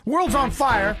World's on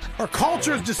fire. Our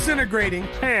culture is disintegrating.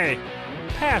 Hey,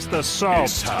 pass the salt.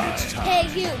 It's time. Hey,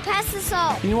 you, pass the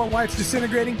salt. You know why it's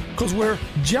disintegrating? Because we're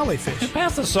jellyfish.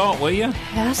 Pass the salt, will you?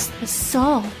 Pass the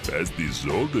salt. Pass the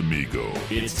salt, amigo.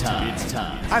 It's time.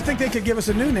 I think they could give us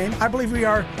a new name. I believe we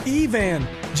are Evan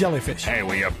jellyfish. Hey,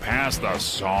 will you pass the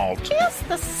salt? Pass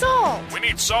the salt. We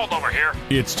need salt over here.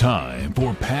 It's time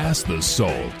for Pass the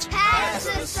Salt. Pass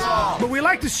the salt. But we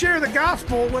like to share the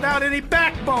gospel without any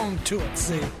backbone to it,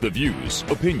 see? The views,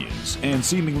 opinions, and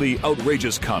seemingly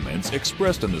outrageous comments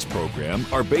expressed in this program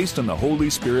are based on the Holy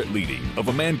Spirit leading of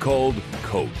a man called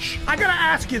Coach. I gotta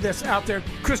ask you this out there,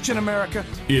 Christian America.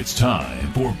 It's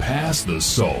time for Pass the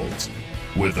Salt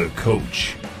with a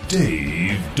Coach,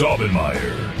 Dave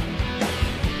Daubenmire.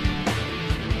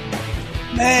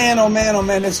 Man, oh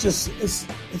man, it's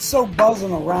so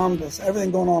buzzing around us.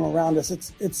 Everything going on around us.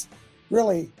 It's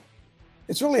really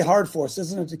hard for us,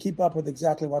 isn't it, to keep up with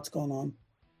exactly what's going on.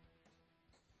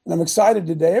 And I'm excited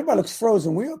today. Everybody looks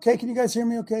frozen. We okay? Can you guys hear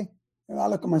me okay? I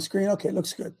look at my screen. Okay, it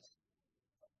looks good.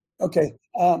 Okay.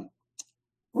 I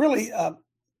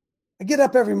get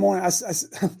up every morning.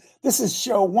 This is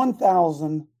show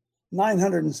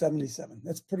 1,977.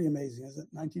 That's pretty amazing, isn't it?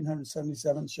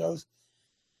 1,977 shows.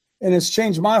 And it's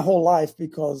changed my whole life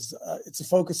because it's the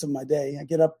focus of my day. I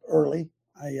get up early.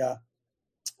 I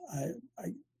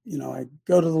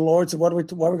go to the Lord. So what are we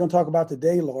going to talk about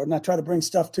today, Lord? And I try to bring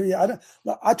stuff to you.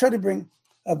 I try to bring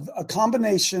a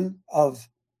combination of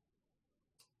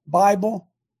Bible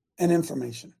and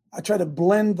information. I try to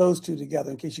blend those two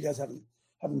together in case you guys haven't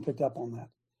picked up on that.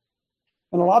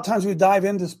 And a lot of times we dive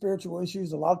into spiritual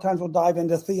issues. A lot of times we'll dive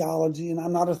into theology, and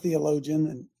I'm not a theologian.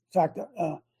 In fact,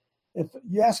 if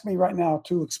you ask me right now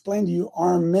to explain to you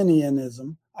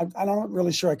Arminianism, I'm not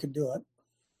really sure I could do it.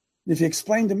 If you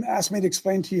ask me to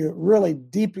explain to you really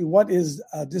deeply what is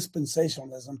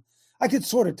dispensationalism, I could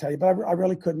sort of tell you, but I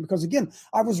really couldn't because, again,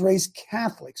 I was raised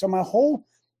Catholic. So my whole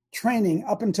training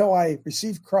up until I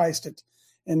received Christ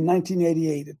in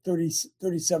 1988 at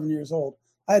 37 years old,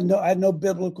 I had no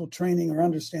biblical training or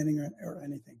understanding or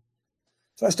anything.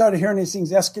 So I started hearing these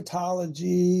things,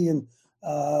 eschatology, and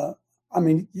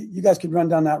you guys could run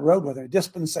down that road with it,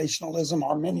 dispensationalism,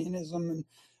 Arminianism,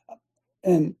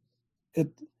 and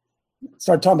it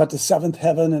started talking about the seventh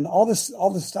heaven and all this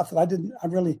stuff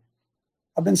that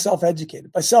I've been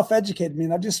self-educated. By self-educated, I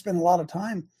mean, I've just spent a lot of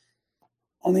time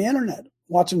on the internet,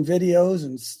 watching videos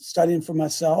and studying for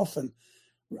myself and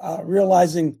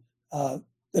realizing that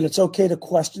it's okay to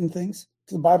question things.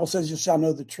 The Bible says you shall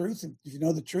know the truth. And if you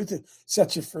know the truth, it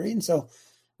sets you free. And so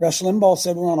Rush Limbaugh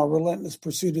said we're on a relentless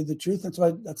pursuit of the truth. That's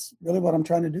really what I'm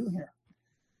trying to do here.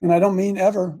 And I don't mean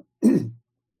ever.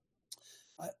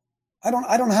 I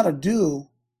don't know how to do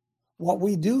what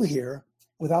we do here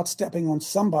without stepping on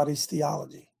somebody's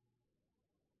theology.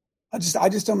 I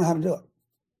just don't know how to do it.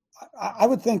 I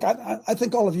would think, I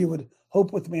think all of you would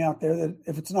hope with me out there that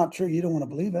if it's not true, you don't want to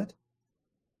believe it.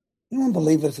 You don't want to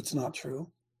believe it if it's not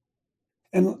true.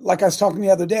 And like I was talking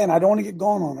the other day, and I don't want to get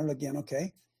going on it again,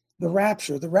 okay? The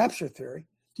rapture theory.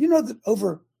 Do you know that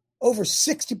over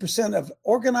 60% of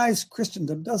organized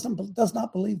Christendom does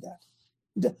not believe that?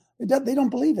 They don't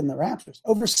believe in the raptures.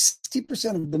 Over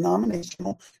 60% of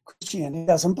denominational Christianity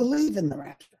doesn't believe in the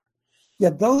rapture.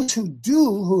 Yet those who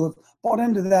do, who have bought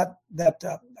into that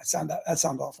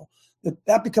sounds awful.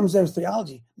 That becomes their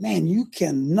theology. Man, you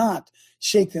cannot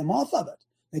shake them off of it.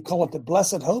 They call it the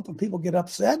blessed hope, and people get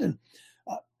upset. And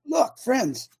look,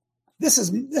 friends, this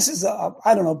is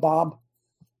I don't know, Bob.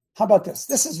 How about this?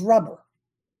 This is rubber.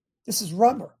 This is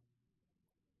rubber.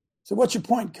 So what's your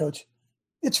point, Coach?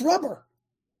 It's rubber.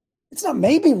 It's not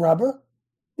maybe rubber.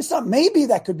 It's not maybe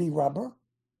that could be rubber.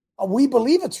 We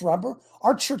believe it's rubber.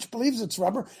 Our church believes it's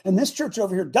rubber. And this church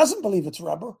over here doesn't believe it's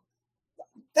rubber.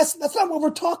 That's not what we're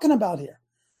talking about here.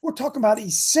 We're talking about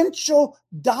essential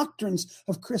doctrines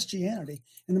of Christianity.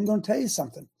 And I'm going to tell you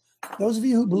something. Those of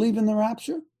you who believe in the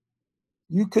rapture,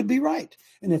 you could be right.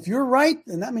 And if you're right,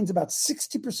 then that means about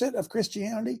 60% of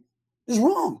Christianity is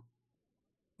wrong.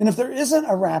 And if there isn't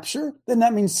a rapture, then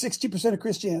that means 60% of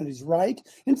Christianity is right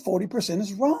and 40%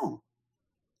 is wrong.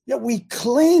 Yet we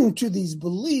cling to these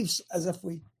beliefs as if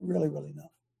we really, really know.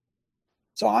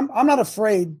 So I'm not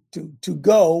afraid to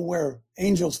go where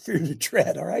angels fear to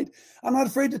tread, all right? I'm not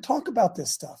afraid to talk about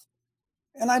this stuff.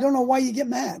 And I don't know why you get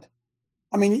mad.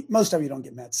 I mean, most of you don't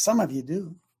get mad. Some of you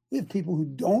do. We have people who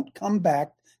don't come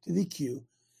back to the queue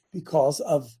because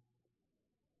of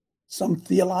some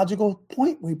theological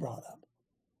point we brought up.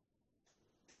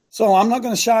 So I'm not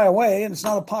going to shy away, and it's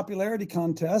not a popularity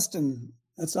contest, and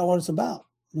that's not what it's about.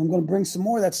 And I'm going to bring some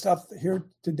more of that stuff here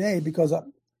today because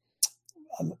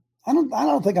I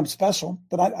don't think I'm special,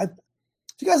 but if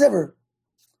you guys ever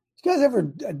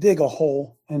dig a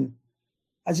hole, and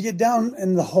as you get down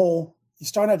in the hole, you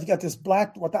start out, you got this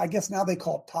black, what I guess now they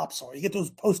call it topsoil. You get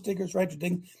those post diggers, right?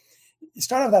 You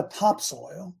start out with that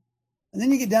topsoil, and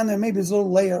then you get down there, maybe there's a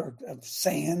little layer of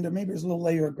sand, or maybe there's a little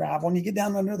layer of gravel, and you get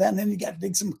down under that, and then you got to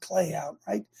dig some clay out,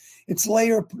 right? It's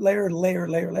layer.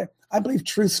 I believe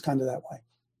truth's kind of that way.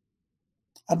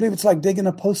 I believe it's like digging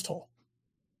a post hole.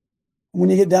 When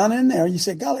you get down in there, you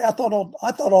say, golly, I thought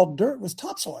all dirt was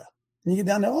topsoil. And you get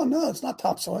down there, oh, no, it's not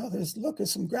topsoil. There's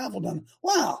some gravel down there.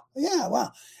 Wow. Yeah,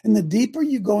 wow. And the deeper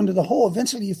you go into the hole,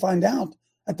 eventually you find out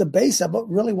at the base of it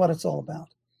really what it's all about.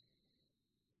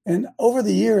 And over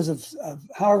the years of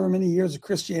however many years of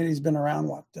Christianity has been around,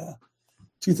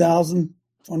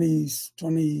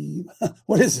 2020,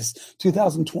 what is this?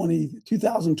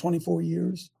 2024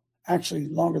 years. Actually,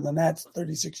 longer than that,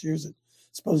 36 years that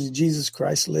supposedly Jesus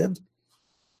Christ lived.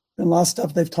 And a lot of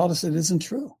stuff they've taught us that isn't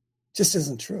true. Just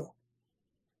isn't true.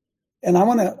 And I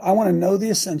want to know the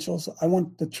essentials. I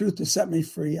want the truth to set me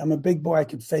free. I'm a big boy. I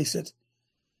can face it.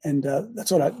 And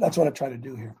that's what I try to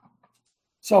do here.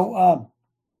 So,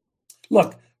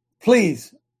 look,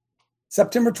 please,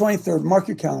 September 23rd, mark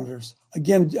your calendars.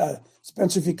 Again,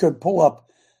 Spencer, if you could pull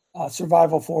up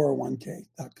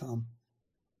survival401k.com.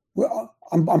 Well,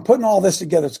 I'm putting all this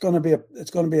together. It's going to be a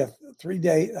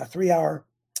 3-hour,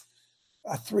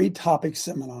 a 3-topic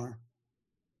seminar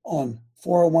on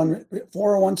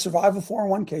 401 survival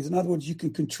 401ks. In other words, you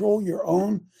can control your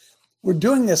own. We're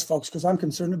doing this, folks, because I'm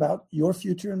concerned about your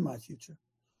future and my future.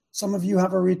 Some of you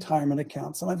have a retirement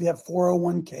account. Some of you have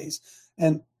 401ks,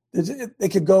 and they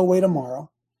could go away tomorrow.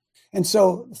 And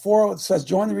so it says,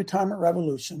 join the retirement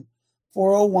revolution.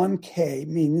 401k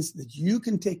means that you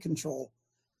can take control.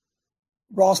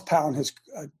 Ross Powell and his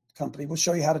company will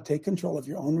show you how to take control of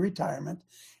your own retirement.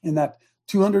 And that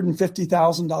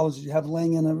 $250,000 that you have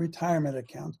laying in a retirement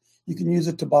account, you can use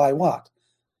it to buy what?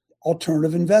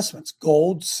 Alternative investments,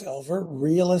 gold, silver,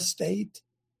 real estate,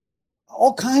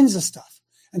 all kinds of stuff.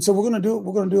 And so we're going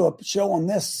to do a show on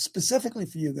this specifically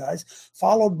for you guys,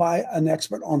 followed by an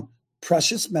expert on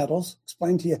precious metals,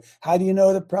 explain to you how do you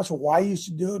know the precious, why you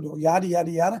should do it, yada,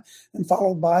 yada, yada, and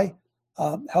followed by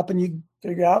helping you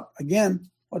figure out, again,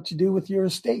 what you do with your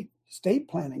estate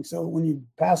planning. So when you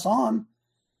pass on,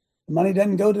 the money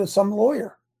doesn't go to some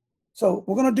lawyer. So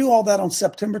we're going to do all that on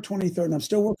September 23rd, and I'm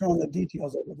still working on the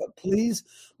details of it, but please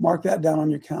mark that down on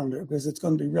your calendar because it's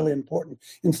going to be really important.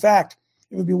 In fact,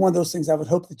 it would be one of those things I would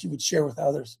hope that you would share with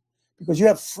others because you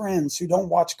have friends who don't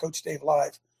watch Coach Dave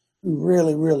live who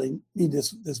really, really need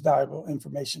this valuable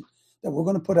information that we're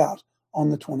going to put out on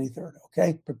the 23rd,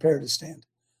 okay? Prepare to stand.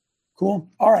 Cool?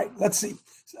 All right, let's see.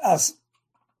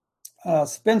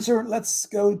 Spencer, let's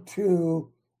go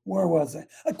to, where was I?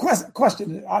 A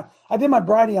question. I did my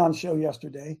Brighteon show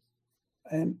yesterday,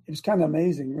 and it was kind of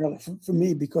amazing, really, for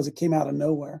me because it came out of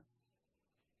nowhere.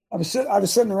 I was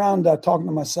sitting around talking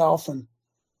to myself, and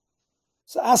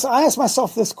so I asked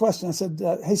myself this question. I said,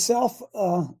 hey, self,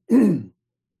 all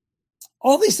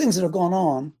these things that are going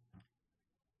on,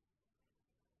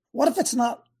 what if it's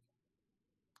not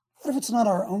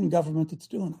our own government that's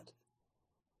doing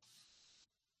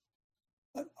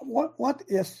it? What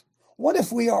if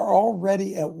we are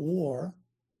already at war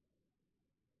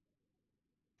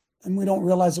and we don't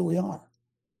realize that we are?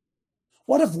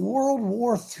 What if World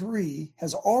War III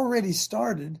has already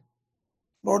started?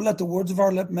 Lord, let the words of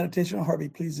our lip, meditation of our heart be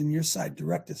pleased in your sight.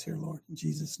 Direct us here, Lord, in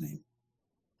Jesus' name.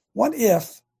 What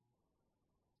if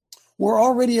we're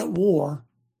already at war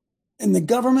and the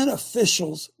government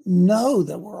officials know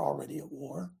that we're already at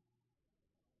war?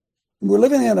 We're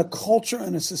living in a culture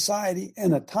and a society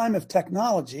and a time of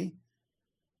technology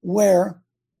where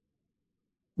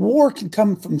war can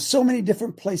come from so many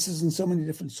different places and so many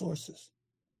different sources.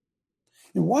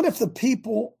 And what if the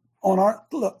people on our,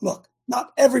 look,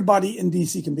 not everybody in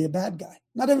DC can be a bad guy.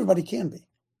 Not everybody can be.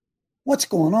 What's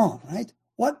going on, right?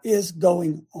 What is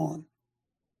going on?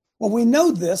 Well, we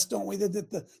know this, don't we,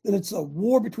 that it's a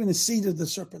war between the seed of the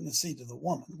serpent and the seed of the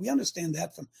woman. We understand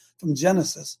that from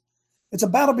Genesis. It's a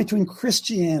battle between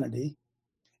Christianity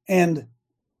and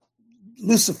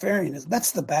Luciferianism.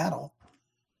 That's the battle.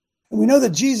 And we know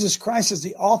that Jesus Christ is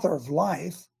the author of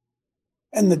life,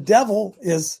 and the devil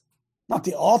is not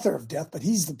the author of death, but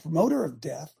he's the promoter of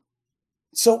death.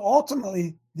 So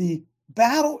ultimately, the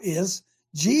battle is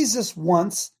Jesus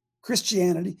wants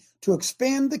Christianity to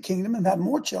expand the kingdom and have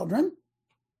more children,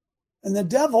 and the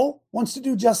devil wants to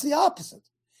do just the opposite.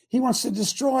 He wants to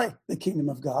destroy the kingdom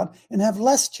of God and have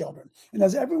less children. And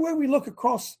as everywhere we look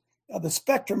across the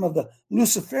spectrum of the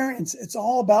Luciferians, it's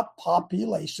all about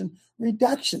population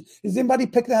reduction. Is anybody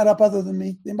picking that up other than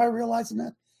me? Anybody realizing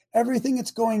that? Everything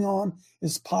that's going on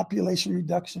is population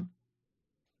reduction.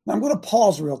 Now, I'm going to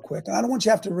pause real quick, and I don't want you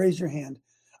to have to raise your hand.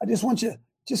 I just want you,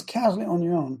 just casually on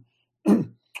your own,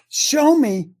 show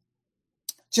me,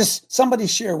 just somebody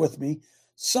share with me,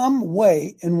 some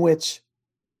way in which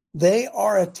they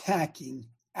are attacking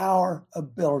our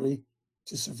ability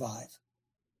to survive.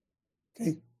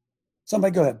 Okay?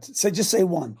 Somebody go ahead. Just say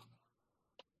one.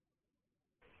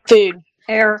 Food.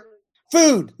 Air.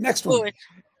 Food. Next one. Food.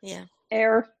 Yeah.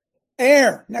 Air.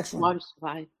 Air. Next one. Water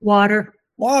supply. Water.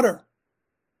 Water.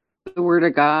 The Word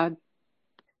of God.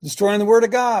 Destroying the Word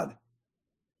of God.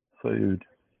 Food.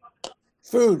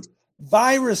 Food.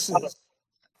 Viruses.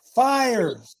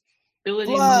 Fires.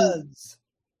 Floods.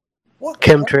 What?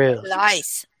 Chemtrails.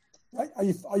 Lice. Right?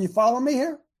 Are you following me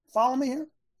here? Follow me here?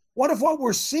 What if what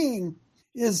we're seeing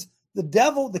is the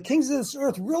devil, the kings of this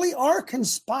earth, really are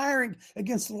conspiring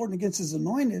against the Lord and against his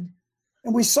anointed?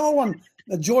 And we saw on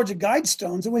the Georgia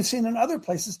Guidestones, and we've seen in other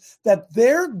places, that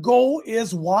their goal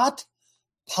is what?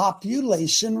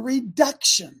 Population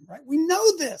reduction, right? We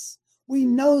know this. We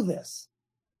know this.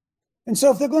 And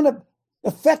so if they're going to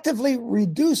effectively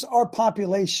reduce our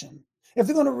population, if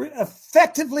they're going to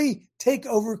effectively take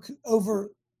over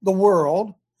the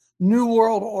world, new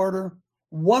world order,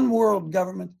 one world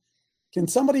government, can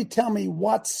somebody tell me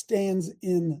what stands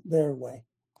in their way?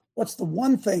 What's the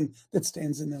one thing that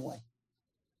stands in their way?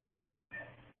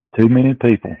 Too many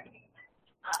people.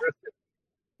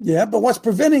 Yeah, but what's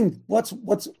preventing? What?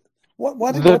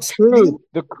 The true,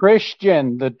 the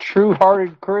Christian, the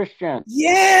true-hearted Christian.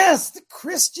 Yes, the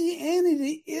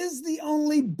Christianity is the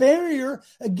only barrier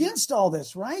against all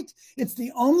this, right? It's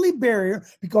the only barrier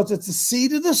because it's the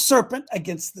seed of the serpent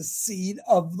against the seed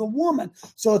of the woman.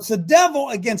 So it's the devil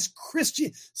against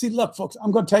Christian. See, look, folks,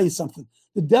 I'm going to tell you something.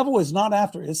 The devil is not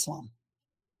after Islam.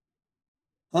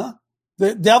 Huh?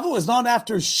 The devil is not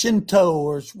after Shinto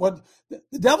or what.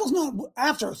 The devil's not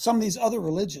after some of these other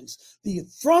religions. The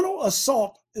frontal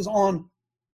assault is on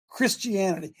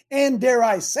Christianity. And dare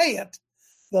I say it,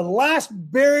 the last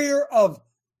barrier of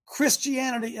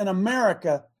Christianity in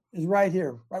America is right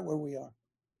here, right where we are.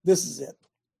 This is it.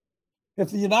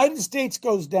 If the United States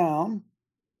goes down,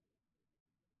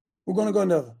 we're going to go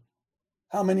into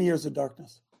how many years of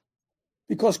darkness?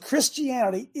 Because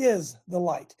Christianity is the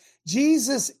light.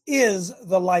 Jesus is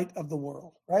the light of the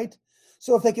world, right?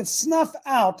 So if they can snuff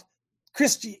out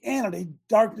Christianity,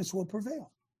 darkness will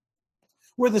prevail.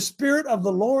 Where the Spirit of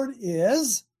the Lord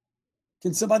is,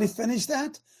 can somebody finish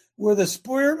that? Where the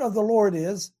Spirit of the Lord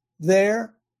is,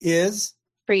 there is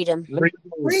freedom.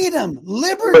 Freedom,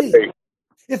 liberty.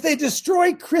 If they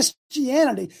destroy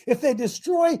Christianity, if they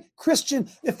destroy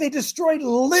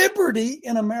liberty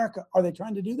in America, are they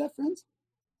trying to do that, friends?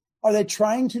 Are they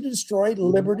trying to destroy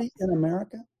liberty in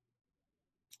America?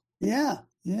 Yeah.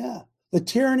 The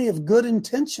tyranny of good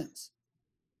intentions.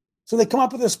 So they come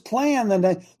up with this plan, and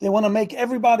they want to make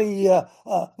everybody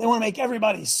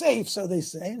safe, so they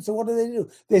say. And so what do?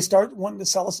 They start wanting to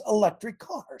sell us electric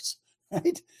cars,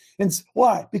 right? And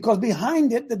why? Because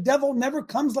behind it, the devil never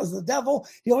comes as the devil.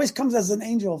 He always comes as an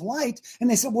angel of light. And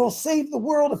they said, we'll save the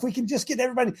world if we can just get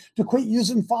everybody to quit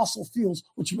using fossil fuels,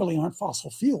 which really aren't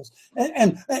fossil fuels,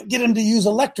 and get them to use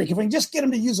electric. If we can just get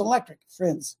them to use electric,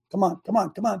 friends, come on.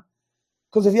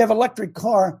 Because if you have an electric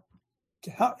car,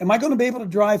 am I going to be able to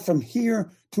drive from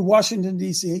here to Washington,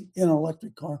 D.C. in an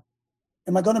electric car?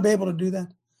 Am I going to be able to do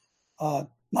that?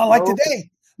 Not like today.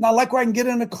 Not like where I can get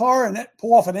in a car and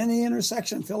pull off at any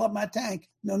intersection and fill up my tank.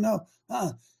 No.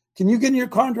 Can you get in your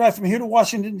car and drive from here to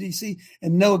Washington, D.C.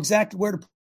 and know exactly where to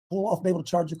pull off, be able to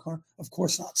charge your car? Of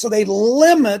course not. So they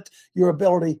limit your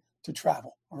ability to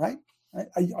travel. All right?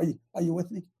 Are you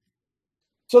with me?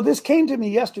 So this came to me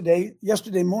yesterday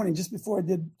morning, just before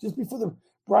the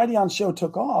Brighteon show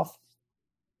took off,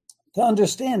 to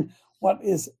understand what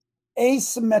is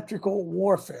asymmetrical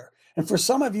warfare. And for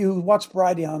some of you who watch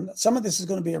Brighteon, some of this is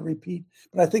going to be a repeat,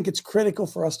 but I think it's critical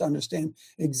for us to understand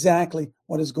exactly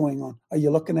what is going on. Are you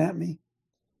looking at me?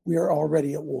 We are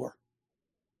already at war.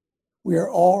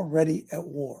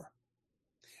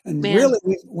 And really,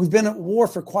 we've been at war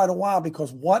for quite a while,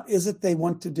 because what is it they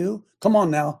want to do? Come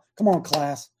on now. Come on,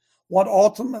 class. What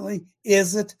ultimately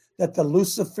is it that the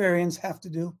Luciferians have to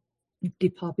do?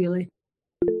 Depopulate.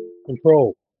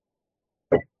 Control.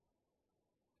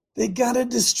 They got to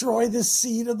destroy the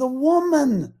seed of the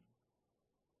woman.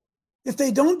 If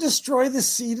they don't destroy the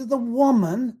seed of the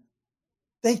woman,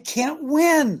 they can't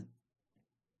win.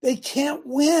 They can't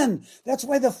win. That's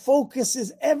why the focus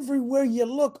is everywhere you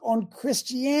look on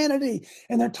Christianity.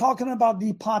 And they're talking about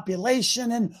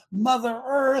depopulation and Mother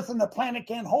Earth and the planet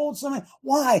can't hold something.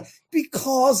 Why?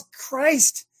 Because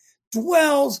Christ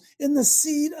dwells in the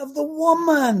seed of the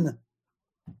woman.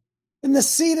 And the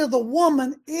seed of the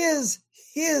woman is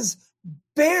his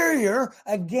barrier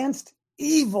against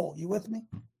evil. You with me?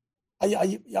 Are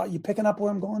you picking up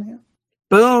where I'm going here?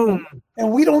 Boom.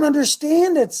 And we don't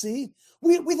understand it, see?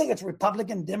 We think it's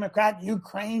Republican, Democrat,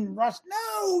 Ukraine, Russia.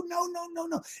 No.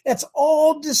 It's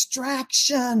all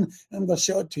distraction. And I'm going to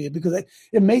show it to you because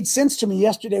it made sense to me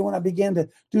yesterday when I began to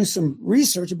do some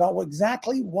research about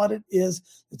exactly what it is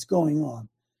that's going on.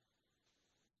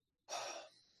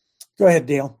 Go ahead,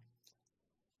 Dale.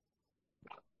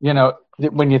 You know,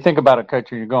 when you think about it,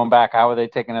 Coach, you're going back, how are they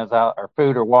taking us out, our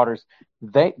food or waters?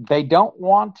 They don't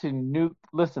want to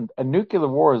listen, a nuclear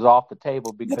war is off the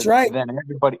table because then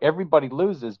everybody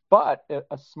loses. But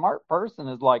a smart person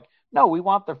is like, no, we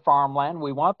want their farmland,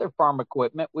 we want their farm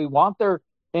equipment, we want their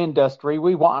industry,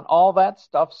 we want all that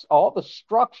stuff, all the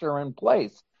structure in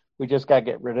place. We just got to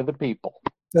get rid of the people.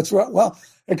 That's right. Well,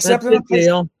 except in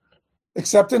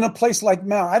a place like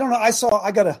Mount. I don't know. I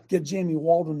got to get Jamie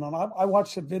Walden on. I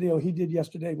watched a video he did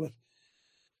yesterday with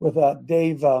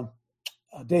Dave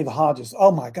Hodges.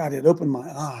 Oh my God, it opened my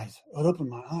eyes.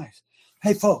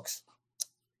 Hey folks,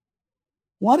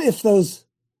 what if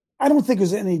I don't think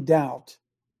there's any doubt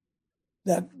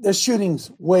that they're shooting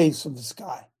waves from the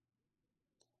sky.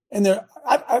 And they're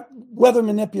weather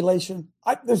manipulation.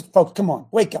 There's folks, come on,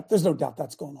 wake up. There's no doubt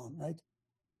that's going on, right?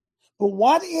 But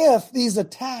what if these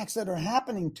attacks that are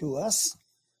happening to us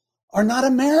are not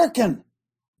American?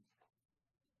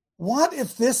 What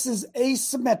if this is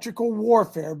asymmetrical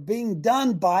warfare being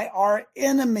done by our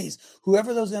enemies,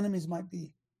 whoever those enemies might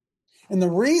be? And the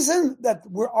reason that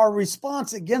our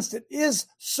response against it is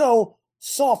so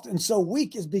soft and so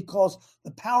weak is because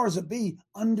the powers that be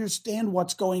understand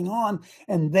what's going on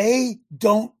and they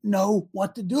don't know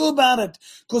what to do about it.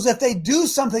 Because if they do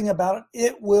something about it,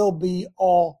 it will be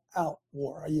all out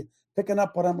war. Are you picking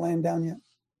up what I'm laying down yet?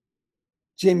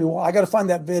 Jamie, well, I got to find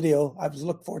that video. I was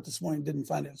looking for it this morning, didn't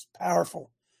find it. It's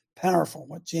powerful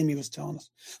what Jamie was telling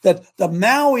us. That the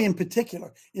Maui in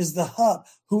particular is the hub.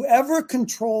 Whoever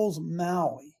controls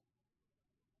Maui.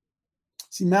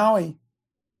 See, Maui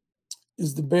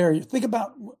is the barrier. Think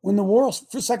about when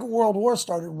the Second World War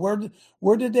started.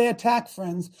 Where did they attack,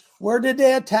 friends? Where did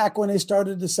they attack when they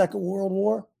started the Second World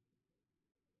War?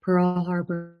 Pearl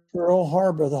Harbor,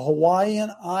 the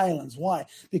Hawaiian Islands. Why?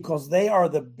 Because they are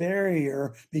the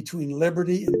barrier between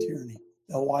liberty and tyranny,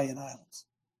 the Hawaiian Islands.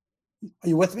 Are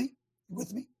you with me?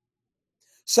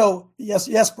 So,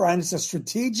 yes, Brian, it's a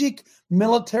strategic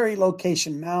military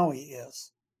location, Maui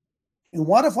is. And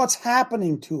what if what's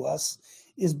happening to us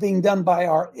is being done by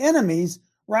our enemies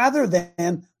rather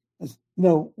than,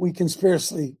 we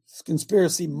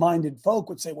conspiracy-minded folk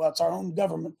would say, well, it's our own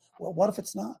government. Well, what if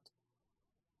it's not?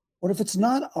 What if it's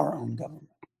not our own government?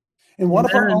 And what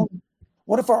if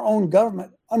our own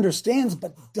government understands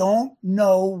but don't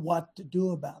know what to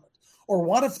do about it? Or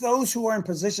what if those who are in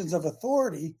positions of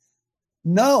authority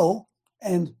know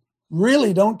and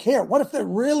really don't care? What if they're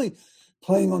really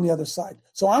playing on the other side?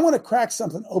 So I want to crack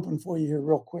something open for you here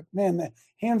real quick. Man, the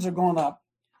hands are going up.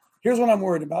 Here's what I'm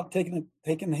worried about taking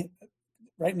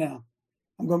right now.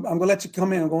 I'm going to let you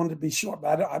come in. I'm going to be short,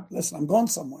 but listen, I'm going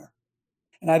somewhere.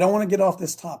 And I don't want to get off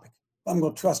this topic. I'm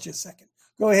going to trust you a second.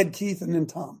 Go ahead, Keith, and then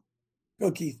Tom. Go,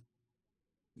 Keith.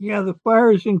 Yeah, the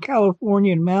fires in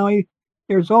California and Maui.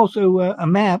 There's also a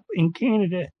map in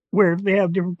Canada where they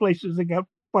have different places that got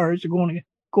fires are going to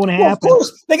happen. Of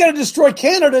course, they got to destroy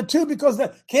Canada too because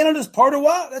Canada's part of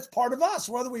what? That's part of us,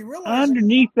 whether we realize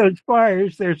underneath those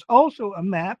fires, there's also a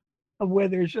map of where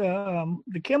there's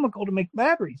the chemical to make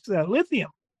batteries,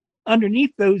 lithium. Underneath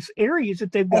those areas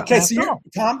that they've got. Okay, so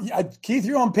Keith,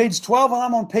 you're on page 12 and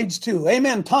I'm on page 2.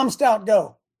 Amen. Tom Stout,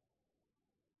 go.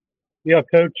 Yeah,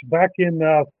 Coach. Back in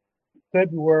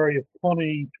February of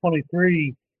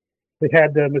 2023, they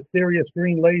had mysterious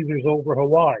green lasers over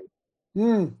Hawaii.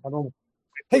 I don't.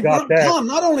 Hey, Tom.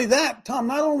 Not only that. Do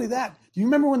you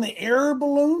remember when the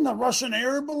Russian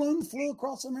air balloon flew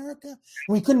across America? And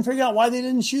we couldn't figure out why they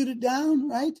didn't shoot it down,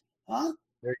 right? Huh?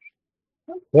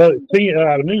 Well,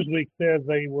 Newsweek says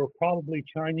they were probably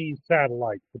Chinese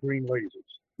satellites, the green lasers.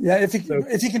 Yeah, if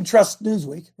you can trust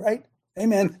Newsweek, right?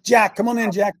 Amen. Jack, come on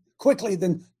in, Jack. Quickly,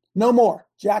 then no more.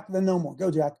 Jack, then no more.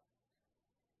 Go, Jack.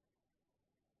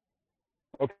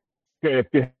 Okay, if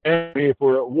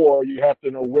you're at war, you have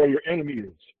to know where your enemy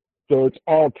is. So it's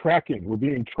all tracking. We're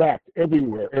being tracked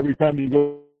everywhere. Every time you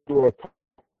go to a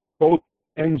post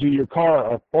engines of your car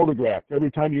are photographed.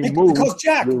 Every time you move, because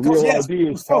Jack, your because real yes, ID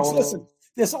is folks, telling listen,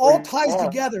 this all ties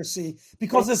together. See,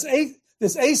 because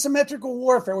this asymmetrical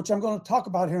warfare, which I'm going to talk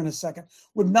about here in a second,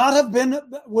 wouldn't have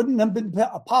been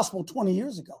possible 20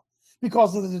 years ago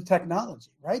because of the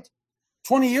technology, right?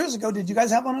 20 years ago, did you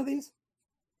guys have one of these?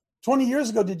 20 years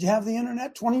ago, did you have the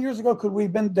internet? 20 years ago, could we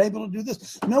have been able to do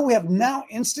this? No, we have now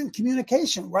instant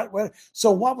communication, right? So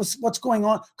what's going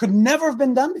on could never have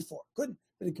been done before. Couldn't,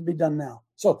 but it can be done now.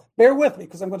 So bear with me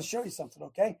because I'm going to show you something,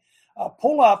 okay?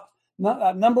 Pull up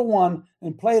number one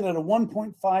and play it at a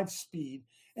 1.5 speed.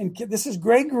 And this is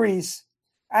Greg Reese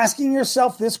asking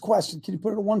yourself this question. Can you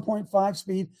put it at 1.5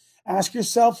 speed? Ask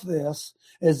yourself this.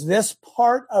 Is this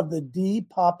part of the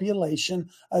depopulation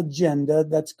agenda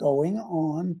that's going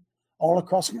on all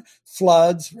across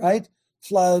floods, right?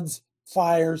 Floods,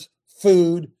 fires,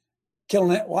 food,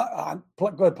 killing it. Go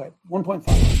ahead, play it. 1.5.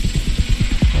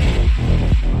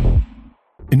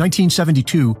 In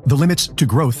 1972, The Limits to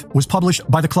Growth was published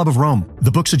by the Club of Rome.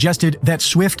 The book suggested that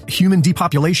swift human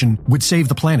depopulation would save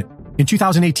the planet. In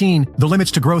 2018, The Limits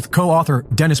to Growth co-author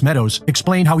Dennis Meadows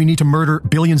explained how we need to murder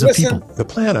billions of people. The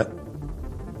planet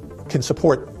can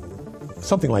support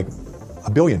something like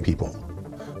 1 billion people,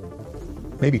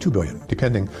 maybe 2 billion,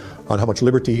 depending on how much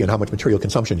liberty and how much material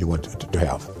consumption you want to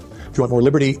have. If you want more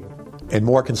liberty and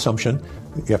more consumption,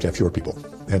 you have to have fewer people.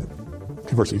 And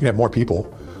conversely, you can have more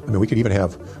people. I mean, we could even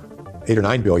have 8 or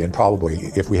 9 billion probably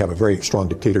if we have a very strong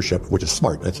dictatorship, which is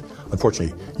smart. That's,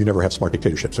 unfortunately, you never have smart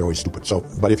dictatorships. They're always stupid. So,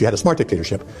 but if you had a smart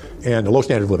dictatorship and a low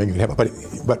standard of living, you can have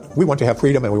it. But we want to have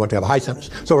freedom and we want to have a high sentence.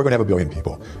 So we're going to have 1 billion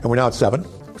people. And we're now at 7,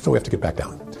 so we have to get back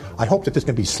down. I hope that this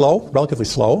can be slow, relatively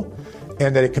slow,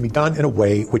 and that it can be done in a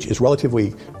way which is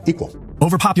relatively equal.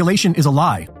 Overpopulation is a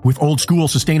lie. With old school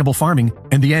sustainable farming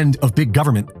and the end of big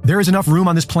government, there is enough room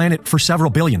on this planet for several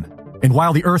billion. And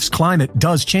while the Earth's climate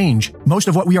does change, most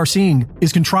of what we are seeing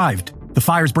is contrived. The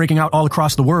fires breaking out all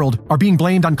across the world are being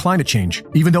blamed on climate change,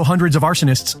 even though hundreds of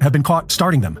arsonists have been caught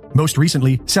starting them. Most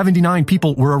recently, 79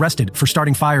 people were arrested for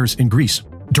starting fires in Greece.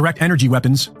 Direct energy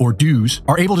weapons, or DEWs,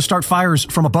 are able to start fires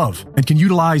from above and can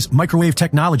utilize microwave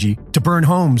technology to burn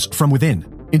homes from within.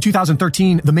 In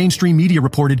 2013, the mainstream media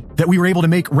reported that we were able to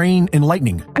make rain and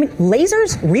lightning. I mean,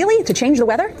 lasers? Really? To change the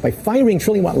weather? By firing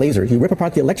trillion-watt lasers, you rip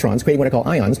apart the electrons, creating what are called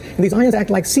ions, and these ions act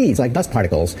like seeds, like dust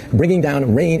particles, bringing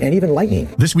down rain and even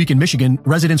lightning. This week in Michigan,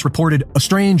 residents reported a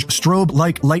strange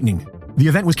strobe-like lightning. The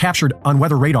event was captured on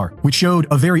weather radar, which showed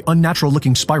a very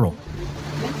unnatural-looking spiral.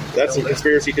 That's some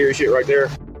conspiracy theory shit right there.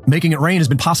 Making it rain has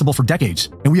been possible for decades,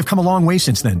 and we have come a long way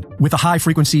since then. With a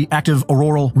high-frequency active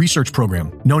auroral research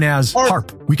program known as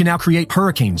HARP, we can now create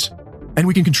hurricanes, and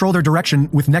we can control their direction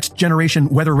with next-generation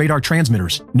weather radar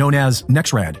transmitters known as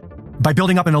NEXRAD. By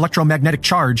building up an electromagnetic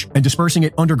charge and dispersing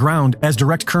it underground as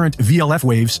direct current VLF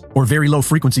waves, or very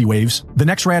low-frequency waves, the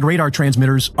NEXRAD radar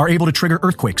transmitters are able to trigger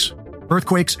earthquakes.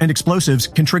 Earthquakes and explosives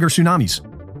can trigger tsunamis.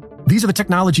 These are the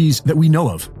technologies that we know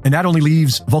of, and that only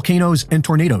leaves volcanoes and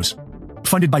tornadoes.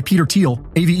 Funded by Peter Thiel,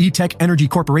 AVE Tech Energy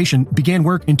Corporation began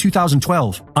work in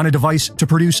 2012 on a device to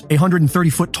produce a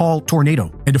 130-foot tall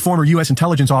tornado. And a former U.S.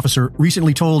 intelligence officer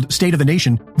recently told State of the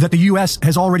Nation that the U.S.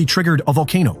 has already triggered a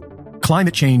volcano.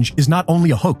 Climate change is not only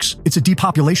a hoax, it's a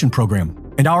depopulation program,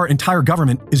 and our entire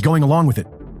government is going along with it.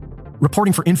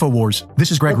 Reporting for InfoWars, this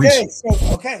is Greg Reese.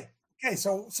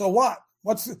 So what?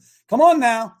 Come on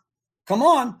now. Come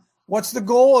on. What's the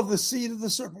goal of the seed of the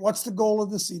serpent? What's the goal of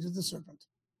the seed of the serpent?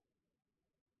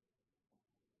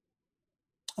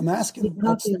 I'm asking.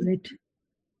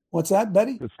 What's that,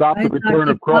 Betty? To stop the return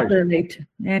of Christ.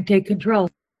 And take control.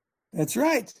 That's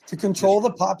right. To control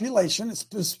the population,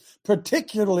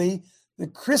 particularly the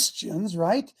Christians,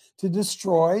 right? To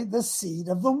destroy the seed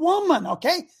of the woman,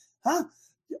 okay? Huh?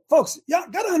 Folks, y'all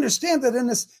got to understand that in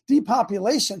this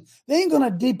depopulation, they ain't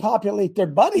going to depopulate their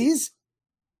buddies.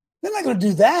 They're not going to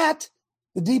do that.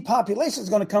 The depopulation is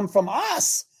going to come from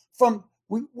us.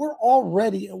 We're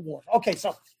already at war. Okay,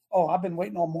 so... I've been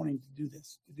waiting all morning to do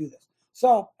this.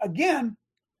 So again,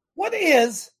 what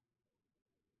is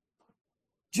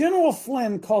General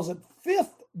Flynn calls it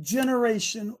 5th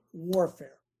generation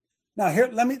warfare. Now here,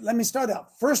 let me start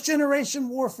out. 1st generation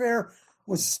warfare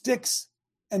was sticks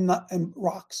and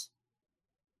rocks,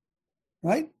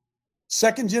 right?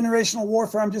 2nd generational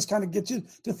warfare, I'm just kind of get you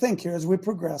to think here as we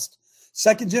progressed.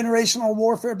 2nd generational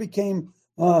warfare became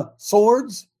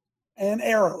swords and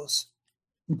arrows.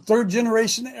 3rd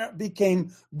generation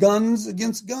became guns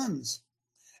against guns.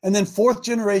 And then 4th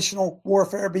generational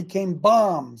warfare became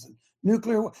bombs and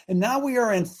nuclear, and now we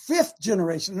are in 5th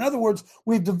generation. In other words,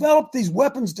 we've developed these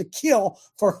weapons to kill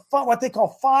for what they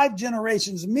call 5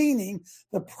 generations, meaning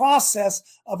the process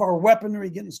of our weaponry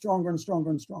getting stronger and stronger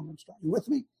and stronger and stronger. You with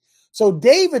me? So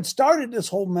David started this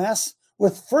whole mess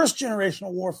with 1st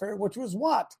generational warfare, which was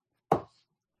what?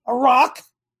 A rock.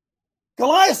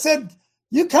 Goliath said,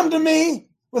 you come to me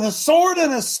with a sword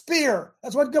and a spear.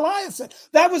 That's what Goliath said.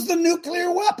 That was the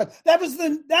nuclear weapon. That was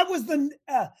the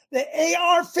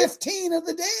AR-15 of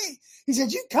the day. He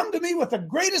said, you come to me with the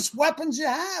greatest weapons you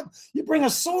have. You bring a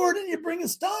sword and you bring a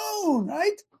stone,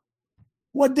 right?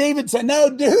 What David said, no,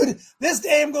 dude, this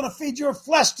day I'm going to feed your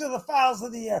flesh to the fowls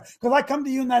of the air because I come to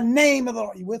you in the name of the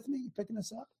Lord. You with me? You picking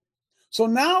this up? So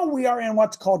now we are in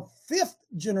what's called 5th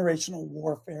generational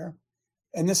warfare.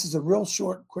 And this is a real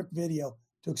short, quick video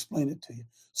to explain it to you.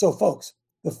 So, folks,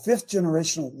 the 5th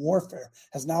generational warfare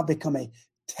has now become a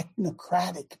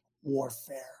technocratic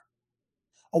warfare.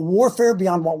 A warfare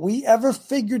beyond what we ever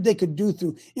figured they could do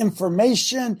through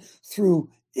information, through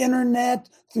internet,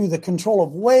 through the control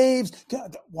of waves.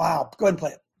 Wow. Go ahead and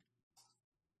play it.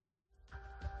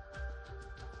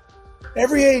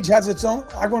 Every age has its own.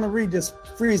 I'm going to read this.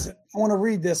 Freeze it. I want to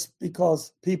read this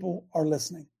because people are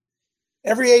listening.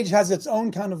 Every age has its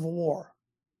own kind of war,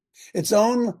 its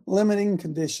own limiting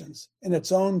conditions, and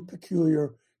its own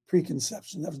peculiar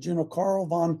preconception. That was General Karl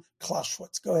von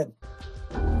Clausewitz. Go ahead.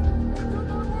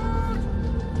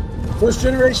 1st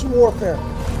generation warfare.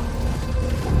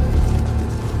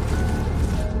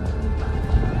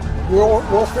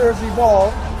 Warfare has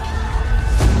evolved.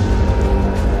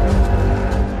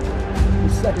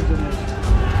 The 2nd generation.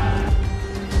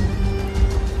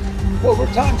 Over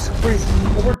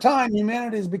time,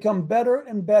 humanity has become better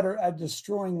and better at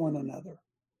destroying one another.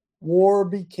 War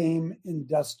became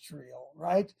industrial,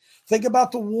 right? Think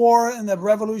about the war and the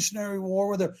Revolutionary War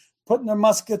where they're putting their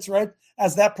muskets, right?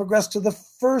 As that progressed to the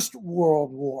First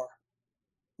World War,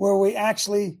 where we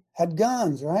actually had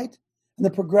guns, right? And the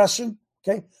progression,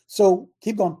 okay? So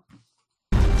keep going.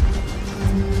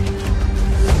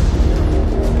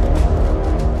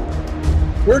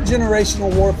 Third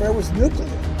generational warfare was nuclear.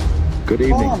 Good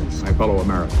evening, my fellow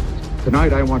Americans.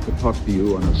 Tonight I want to talk to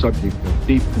you on a subject of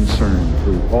deep concern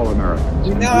to all Americans.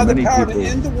 We now have the power to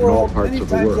end the world many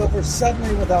times over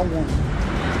suddenly without warning.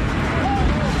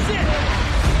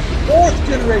 4th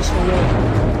generational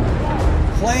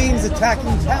warfare. Planes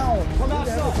attacking towers.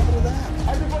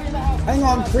 Hang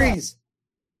on, please.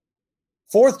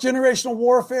 4th generational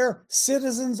warfare.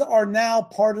 Citizens are now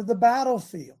part of the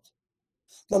battlefield.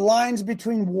 The lines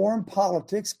between war and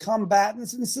politics,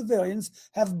 combatants and civilians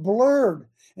have blurred,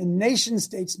 and nation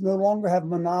states no longer have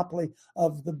monopoly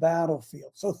of the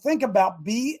battlefield. So think about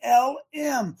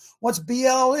BLM. What's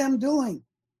BLM doing?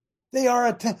 They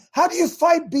are how do you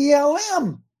fight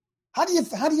BLM? How do you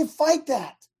fight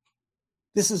that?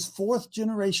 This is 4th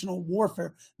generational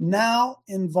warfare now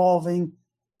involving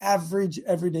average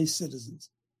everyday citizens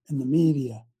and the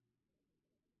media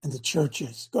and the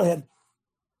churches. Go ahead.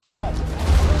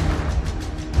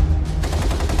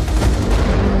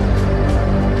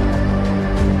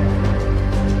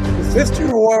 The 5th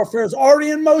generation warfare is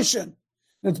already in motion.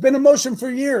 And it's been in motion for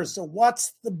years. So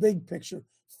what's the big picture?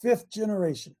 5th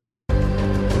generation.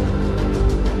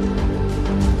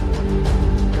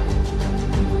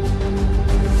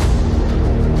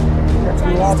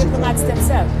 Chinese diplomats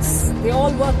themselves, they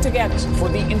all work together. For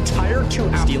the entire 2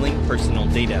 hours. Stealing personal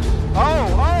data.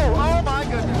 Oh my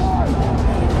goodness.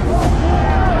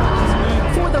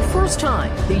 For the first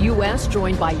time, the U.S.,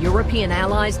 joined by European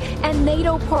allies and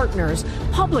NATO partners,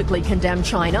 publicly condemned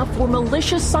China for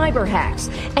malicious cyber hacks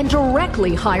and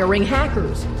directly hiring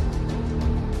hackers.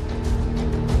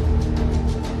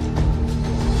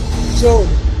 So,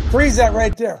 freeze that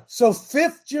right there. So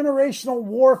 5th generational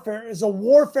warfare is a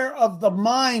warfare of the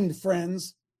mind,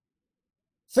 friends.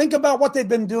 Think about what they've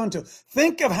been doing to.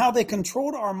 Think of how they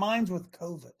controlled our minds with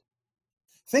COVID.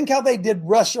 Think how they did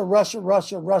Russia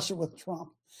with Trump.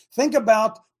 Think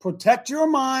about protect your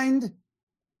mind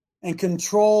and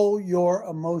control your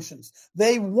emotions.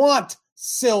 They want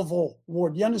civil war.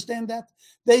 Do you understand that?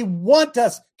 They want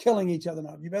us killing each other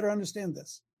now. You better understand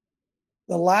this.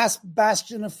 The last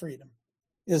bastion of freedom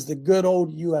is the good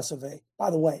old US of A.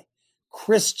 By the way,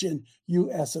 Christian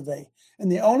US of A.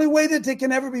 And the only way that there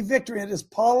can ever be victory in it is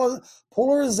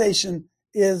polarization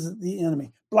is the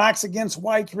enemy. Blacks against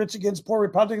whites, rich against poor,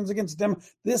 Republicans against them.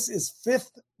 This is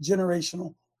 5th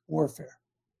generational warfare.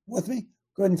 With me?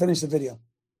 Go ahead and finish the video.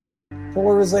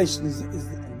 Polarization is the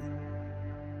enemy.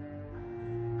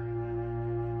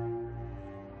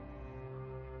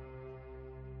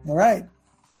 All right.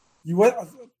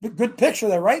 Good picture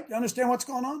there, right? You understand what's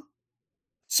going on?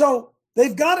 So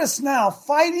they've got us now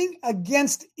fighting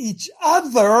against each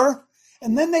other,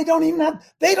 and then they don't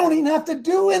even have to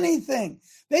do anything.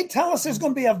 They tell us there's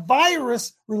going to be a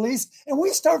virus released, and we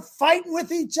start fighting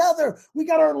with each other. We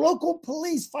got our local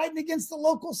police fighting against the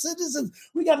local citizens.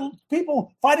 We got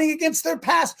people fighting against their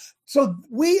past. So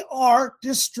we are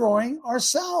destroying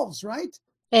ourselves, right?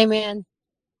 Amen.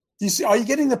 You see, are you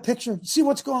getting the picture? See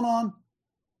what's going on?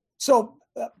 So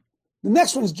the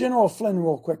next one is General Flynn,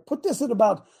 real quick. Put this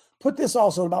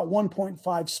also at about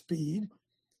 1.5 speed.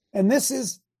 And this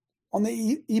is on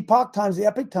the Epoch Times, the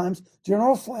Epic Times,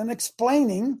 General Flynn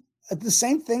explaining the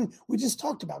same thing we just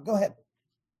talked about. Go ahead.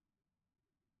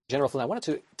 General Flynn, I wanted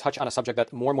to touch on a subject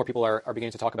that more and more people are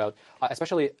beginning to talk about,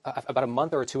 especially about a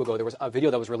month or two ago. There was a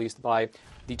video that was released by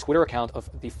the Twitter account of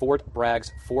the Fort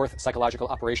Bragg's 4th Psychological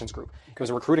Operations Group. It was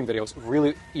a recruiting video. It was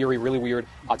really eerie, really weird,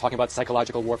 talking about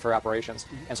psychological warfare operations.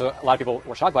 And so a lot of people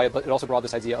were shocked by it, but it also brought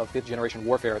this idea of fifth-generation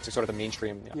warfare to sort of the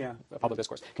mainstream public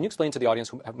discourse. Can you explain to the audience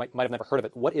who might have never heard of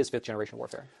it, what is fifth-generation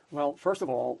warfare? Well, first of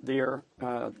all,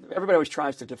 everybody always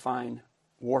tries to define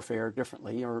warfare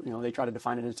differently, or they try to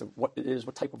define it as what it is,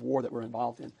 what type of war that we're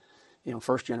involved in.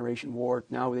 First generation war.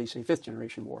 Now they say fifth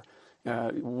generation war.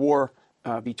 War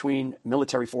between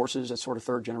military forces. That's sort of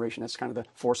third generation. That's kind of the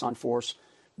force on force,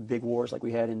 big wars like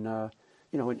we had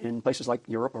in places like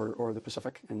Europe or the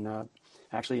Pacific, and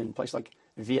actually in places like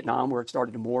Vietnam, where it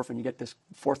started to morph, and you get this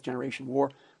fourth generation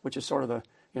war, which is sort of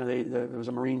there was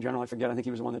a Marine general, I forget, I think he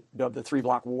was the one that dubbed the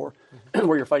 3-block war,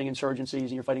 where you're fighting insurgencies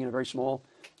and you're fighting in a very small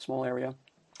area.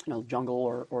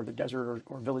 Jungle or the desert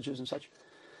or villages and such.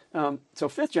 So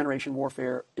fifth generation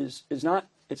warfare it's not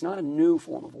a new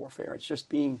form of warfare. It's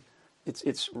just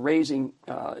it's raising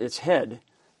its head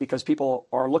because people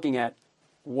are looking at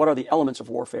what are the elements of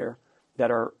warfare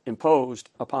that are imposed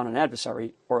upon an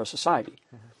adversary or a society.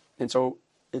 And so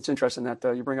it's interesting that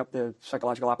you bring up the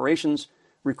psychological operations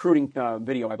recruiting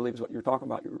video, I believe is what you're talking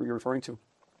about, you're referring to.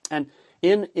 And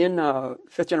in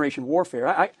fifth generation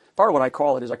warfare, part of what I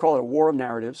call it a war of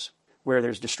narratives where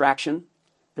there's distraction,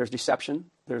 there's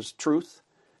deception, there's truth,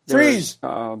 there's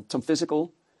some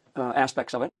physical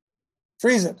aspects of it.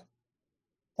 Freeze it.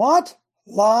 What?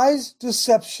 Lies,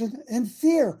 deception, and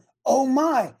fear. Oh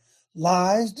my.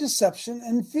 Lies, deception,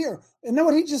 and fear. Isn't that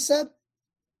what he just said?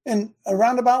 In a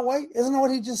roundabout way? Isn't that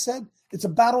what he just said? It's a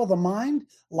battle of the mind,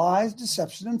 lies,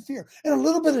 deception, and fear. And a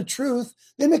little bit of truth.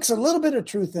 They mix a little bit of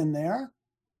truth in there,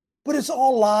 but it's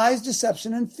all lies,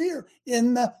 deception, and fear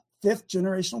in the fifth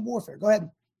generational warfare. Go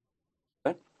ahead.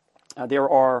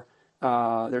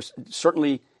 There's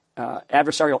certainly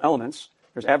adversarial elements.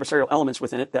 There's adversarial elements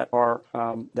within it that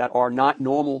are not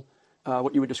normal,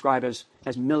 what you would describe as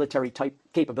military type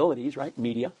capabilities, right?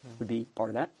 Media would be part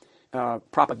of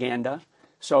that. Propaganda.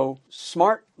 So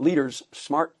smart leaders,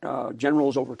 smart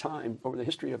generals over the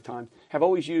history of time, have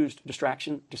always used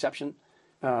distraction, deception,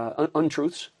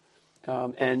 untruths,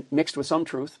 and mixed with some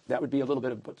truth. That would be a little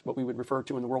bit of what we would refer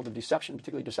to in the world of deception,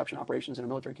 particularly deception operations in a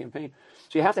military campaign.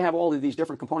 So you have to have all of these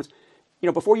different components,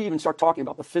 before you even start talking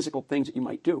about the physical things that you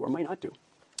might do or might not do.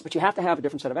 But you have to have a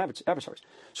different set of adversaries.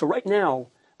 So right now,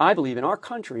 I believe in our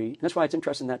country, and that's why it's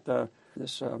interesting that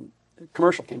this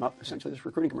commercial came up, essentially this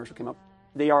recruiting commercial came up.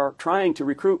 They are trying to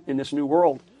recruit in this new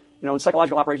world.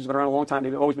 Psychological operations have been around a long time.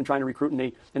 They've always been trying to recruit, and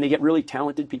they get really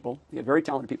talented people. They get very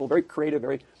talented people, very creative,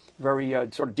 very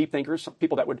sort of deep thinkers. Some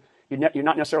people that you're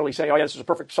not necessarily say, oh yeah, this is a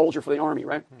perfect soldier for the army,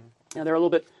 right? Yeah, they're a little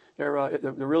bit.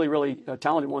 The really, really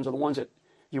talented ones are the ones that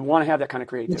you want to have that kind of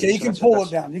creativity. Okay, you can pull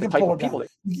it down. You can pull it down.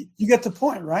 You get the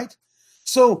point, right?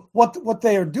 So what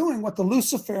they are doing, what the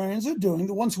Luciferians are doing,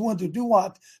 the ones who want to do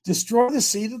what? Destroy the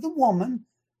seed of the woman.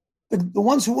 The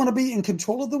ones who want to be in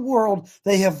control of the world,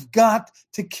 they have got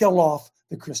to kill off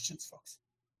the Christians, folks.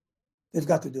 They've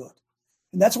got to do it.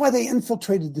 And that's why they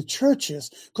infiltrated the churches,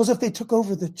 because if they took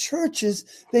over the churches,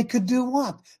 they could do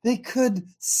what? They could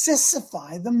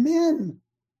sissify the men.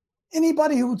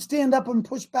 Anybody who would stand up and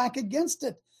push back against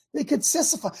it, they could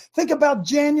sissify. Think about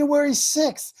January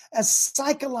 6th as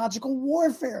psychological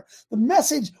warfare. The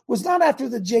message was not after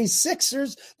the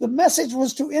J6ers. The message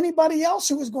was to anybody else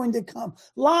who was going to come.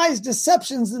 Lies,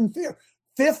 deceptions, and fear.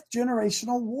 Fifth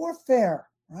generational warfare,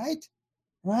 right?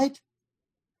 Right?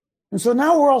 And so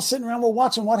now we're all sitting around, we're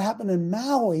watching what happened in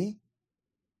Maui.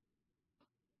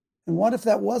 And what if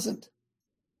that wasn't?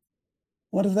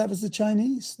 What if that was the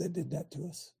Chinese that did that to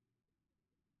us?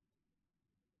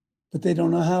 But they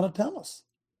don't know how to tell us.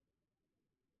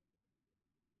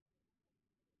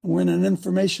 We're in an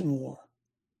information war.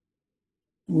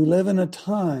 We live in a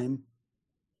time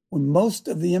when most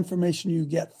of the information you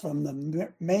get from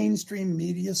the mainstream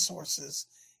media sources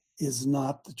is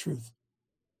not the truth.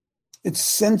 It's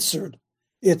censored.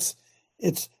 It's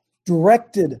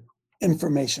directed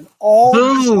information, all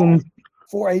Boom.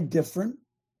 For a different.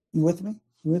 You with me?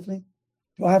 You with me?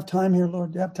 Do I have time here,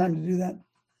 Lord? Do you have time to do that?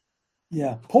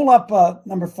 Yeah. Pull up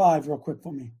number 5 real quick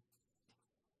for me.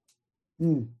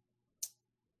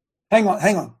 Hang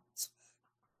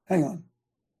on.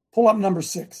 Pull up number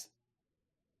 6.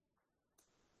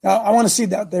 Now, I want to see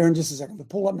that there in just a second, but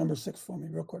pull up number 6 for me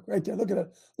real quick. Right there. Look at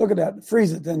it. Look at that.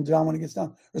 Freeze it then, John, when it gets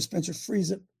down. Or Spencer,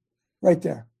 freeze it. Right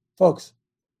there. Folks,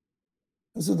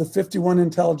 those are the 51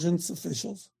 intelligence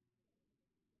officials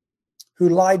who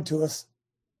lied to us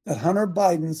that Hunter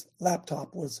Biden's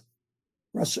laptop was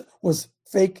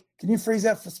fake. Can you freeze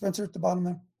that for Spencer at the bottom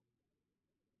there?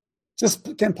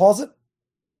 Just can pause it?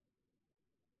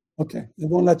 Okay, they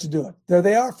won't let you do it. There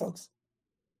they are, folks.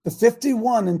 The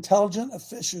 51 intelligent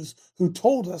officials who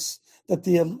told us that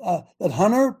that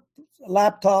Hunter's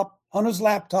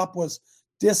laptop was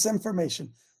disinformation.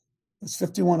 There's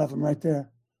 51 of them right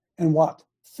there. And what?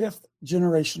 5th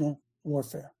generational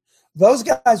warfare. Those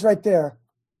guys right there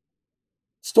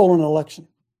stole an election.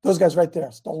 Those guys right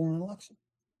there stole an election.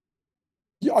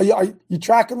 Are you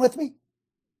tracking with me?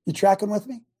 You tracking with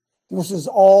me? This is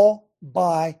all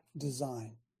by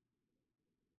design.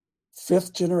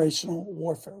 5th generational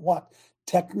warfare. What?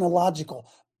 Technological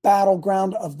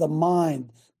battleground of the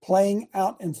mind playing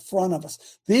out in front of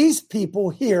us. These people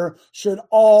here should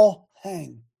all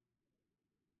hang.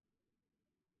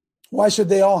 Why should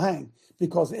they all hang?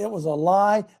 Because it was a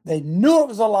lie. They knew it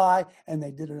was a lie, and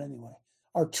they did it anyway.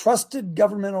 Our trusted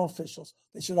governmental officials,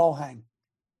 they should all hang.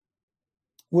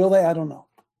 Will they? I don't know.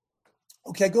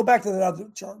 Okay, go back to that other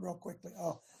chart real quickly.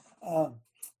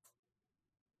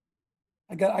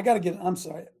 I got to get. I'm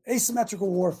sorry.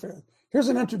 Asymmetrical warfare. Here's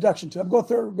an introduction to it. I'm going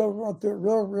through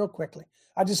it real quickly.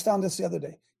 I just found this the other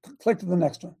day. Click to the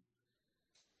next one.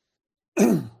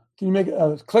 Can you make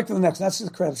it? Click to the next one. That's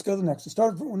just credits. Go to the next one.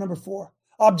 Start with number 4.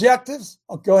 Objectives.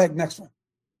 Oh, go ahead. Next one.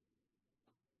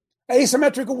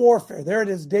 Asymmetrical warfare. There it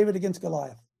is. David against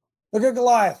Goliath. Look at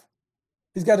Goliath.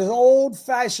 He's got his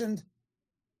old-fashioned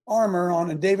armor on,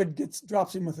 and David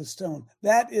drops him with a stone.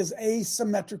 That is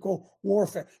asymmetrical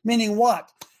warfare. Meaning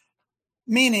what?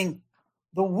 Meaning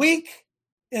the weak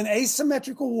in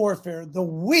asymmetrical warfare, the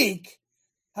weak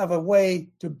have a way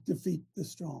to defeat the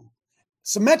strong.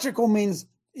 Symmetrical means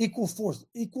equal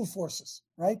forces,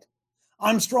 right?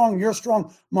 I'm strong, you're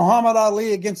strong. Muhammad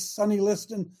Ali against Sonny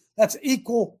Liston. That's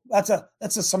equal. That's a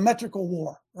symmetrical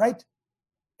war, right?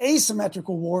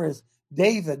 Asymmetrical war is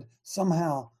David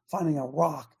somehow finding a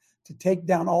rock to take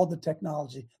down all the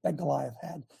technology that Goliath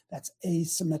had. That's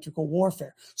asymmetrical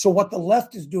warfare. So what the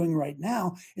left is doing right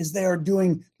now is they're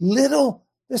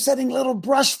setting little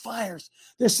brush fires.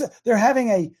 They're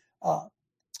having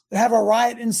they have a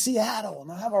riot in Seattle, and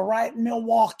they'll have a riot in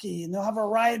Milwaukee, and they'll have a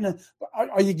riot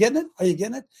are you getting it? Are you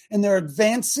getting it? And they're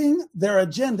advancing their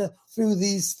agenda through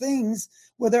these things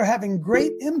where they're having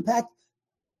great impact.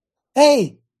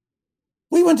 Hey,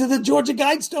 we went to the Georgia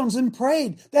Guidestones and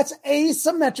prayed. That's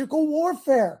asymmetrical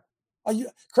warfare.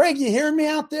 Craig, you hearing me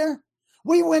out there?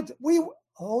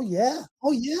 Oh yeah.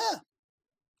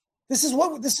 This is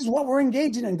what we're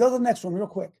engaging in. Go to the next one real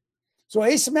quick. So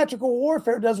asymmetrical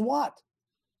warfare does what?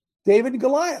 David and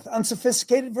Goliath,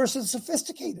 unsophisticated versus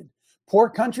sophisticated. Poor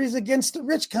countries against the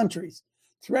rich countries.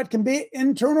 Threat can be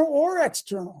internal or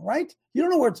external, right? You don't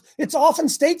know where it's often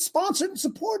state-sponsored and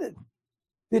supported.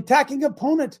 The attacking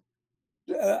opponent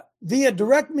via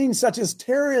direct means such as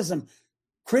terrorism,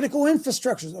 critical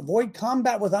infrastructures, avoid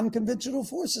combat with unconventional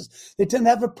forces. They tend to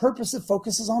have a purpose that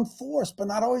focuses on force, but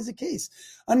not always the case.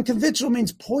 Unconventional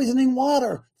means poisoning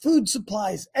water, food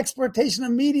supplies, exploitation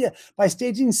of media by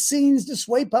staging scenes to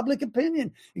sway public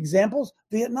opinion. Examples,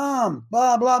 Vietnam,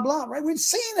 blah, blah, blah, right? We've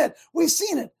seen it.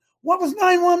 What was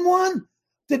 9/11?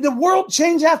 Did the world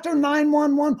change after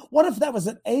 9/11? What if that was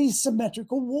an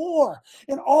asymmetrical war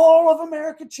and all of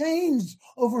America changed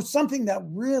over something that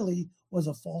really was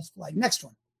a false flag? Next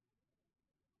one.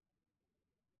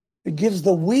 It gives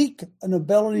the weak an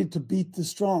ability to beat the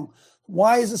strong.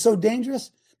 Why is it so dangerous?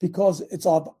 Because it's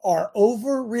of our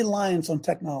over-reliance on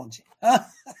technology.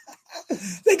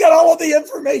 They got all of the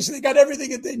information. They got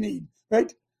everything that they need,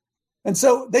 right? And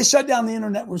so they shut down the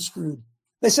internet, we're screwed.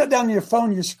 They shut down your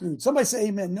phone, you're screwed. Somebody say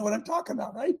amen. You know what I'm talking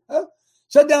about, right? Huh?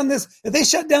 Shut down this. If they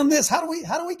shut down this, how do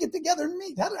we get together and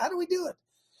meet? How do we do it?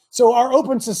 So our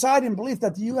open society and belief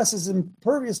that the U.S. is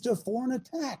impervious to a foreign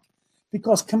attack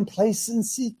because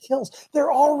complacency kills.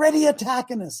 They're already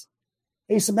attacking us.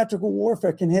 Asymmetrical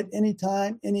warfare can hit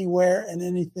anytime, anywhere, and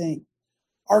anything.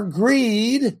 Our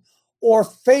greed or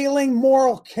failing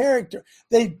moral character.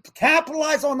 They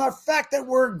capitalize on the fact that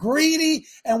we're greedy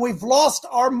and we've lost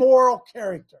our moral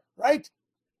character, right?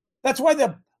 That's why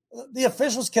the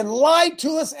officials can lie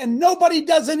to us and nobody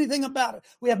does anything about it.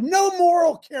 We have no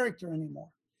moral character anymore.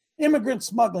 Immigrant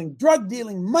smuggling, drug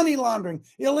dealing, money laundering,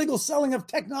 illegal selling of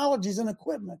technologies and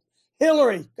equipment.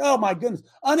 Hillary, oh my goodness,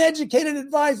 uneducated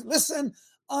advisors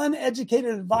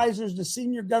to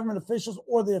senior government officials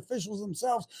or the officials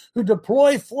themselves who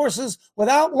deploy forces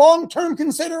without long-term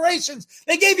considerations.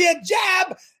 They gave you a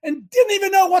jab and didn't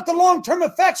even know what the long-term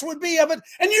effects would be of it,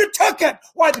 and you took it.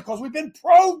 Why? Because we've been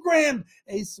programmed.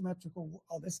 Asymmetrical.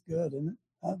 Oh, this is good, isn't it?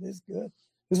 Oh, this is good.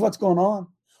 This is what's going on.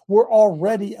 We're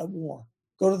already at war.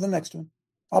 Go to the next one.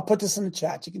 I'll put this in the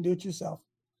chat. You can do it yourself.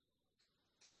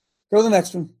 Go to the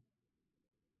next one.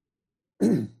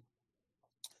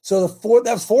 So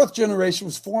that fourth generation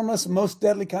was formless and most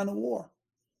deadly kind of war.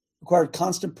 Required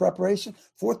constant preparation.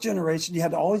 Fourth generation, you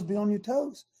had to always be on your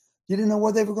toes. You didn't know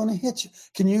where they were going to hit you.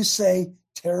 Can you say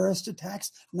terrorist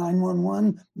attacks,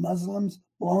 911, Muslims,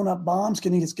 blown up bombs?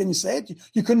 Can you say it?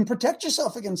 You couldn't protect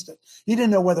yourself against it. You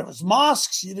didn't know whether it was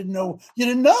mosques. You didn't know,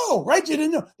 right? You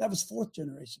didn't know. That was fourth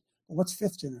generation. But what's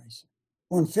fifth generation?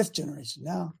 We're in fifth generation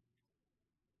now.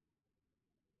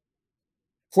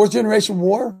 Fourth generation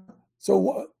war.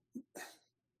 So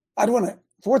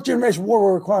fourth generation war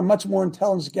will require much more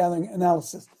intelligence gathering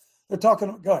analysis. They're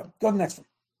talking, go ahead, go to the next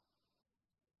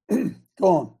one. Go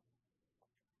on.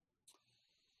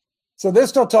 So they're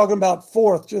still talking about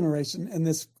fourth generation in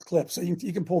this clip. So you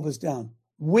can pull this down.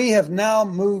 We have now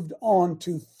moved on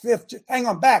to fifth. Hang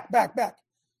on, back. That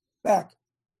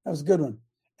was a good one.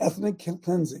 Ethnic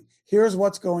cleansing. Here's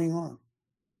what's going on.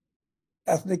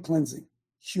 Ethnic cleansing,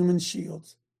 human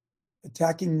shields,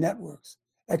 attacking networks,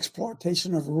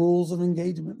 exploitation of rules of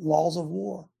engagement, laws of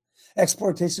war,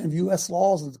 exploitation of U.S.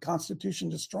 laws and the Constitution,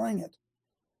 destroying it,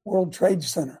 World Trade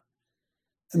Center,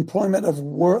 employment of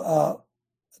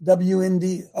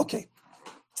WND, okay,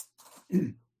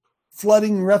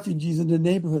 flooding refugees into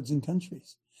neighborhoods and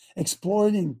countries,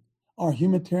 exploiting our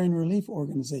humanitarian relief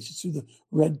organizations through the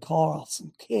Red Cross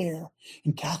and CARE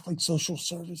and Catholic Social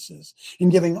Services,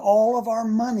 and giving all of our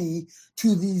money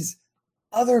to these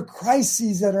other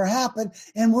crises that are happening,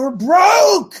 and we're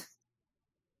broke.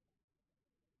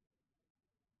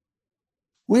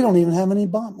 We don't even have any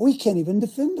bombs. We can't even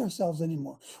defend ourselves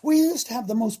anymore. We used to have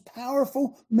the most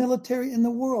powerful military in the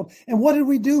world. And what did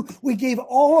we do? We gave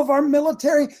all of our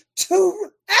military to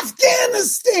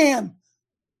Afghanistan.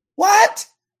 What?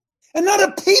 And not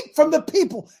a peep from the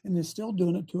people. And they're still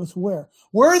doing it to us where?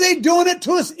 Where are they doing it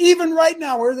to us even right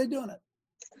now? Where are they doing it?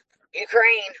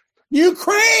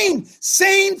 Ukraine.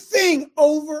 Same thing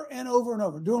over and over and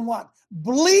over. Doing what?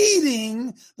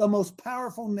 Bleeding the most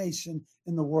powerful nation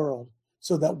in the world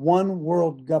so that one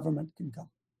world government can come.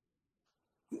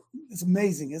 It's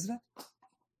amazing, isn't it?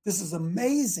 This is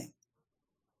amazing.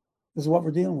 This is what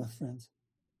we're dealing with, friends.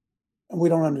 And we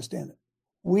don't understand it.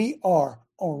 We are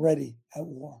already at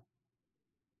war.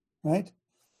 Right?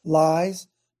 Lies,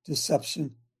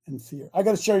 deception, and fear. I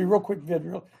got to show you a real quick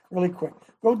video, really quick.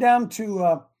 Go down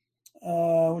to,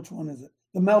 which one is it?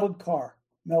 The melted car,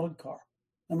 number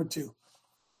 2. And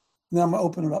then I'm going to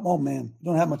open it up. Oh, man,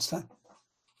 don't have much time.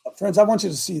 Friends, I want you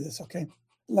to see this, okay?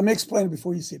 Let me explain it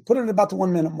before you see it. Put it at about the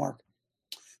 1 minute mark.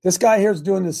 This guy here is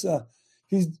doing this.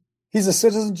 He's a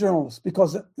citizen journalist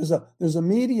because there's a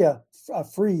media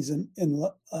freeze in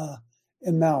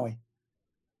Maui.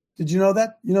 Did you know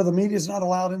that? You know the media is not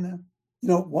allowed in there? You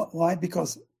know why?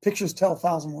 Because pictures tell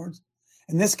 1,000 words.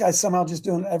 And this guy's somehow just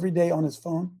doing it every day on his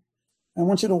phone. And I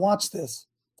want you to watch this.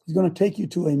 He's going to take you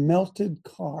to a melted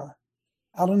car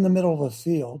out in the middle of a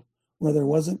field where there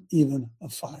wasn't even a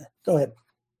fire. Go ahead.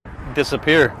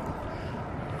 Disappear.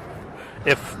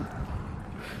 If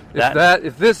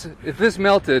this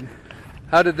melted,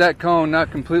 how did that cone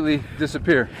not completely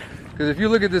disappear? Because if you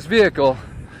look at this vehicle,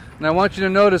 and I want you to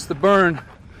notice the burn,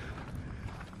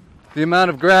 the amount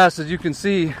of grass, as you can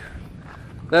see,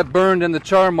 that burned and the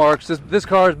char marks. This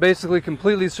car is basically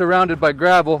completely surrounded by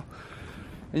gravel,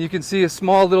 and you can see a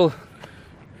small little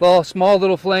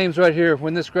flames right here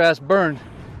when this grass burned.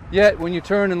 Yet when you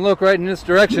turn and look right in this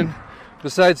direction,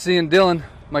 besides seeing Dylan,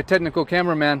 my technical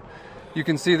cameraman, you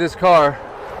can see this car.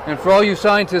 And for all you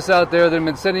scientists out there that have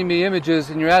been sending me images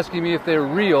and you're asking me if they're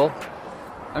real,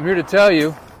 I'm here to tell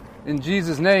you, in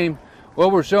Jesus' name,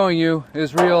 what we're showing you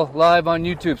is real, live on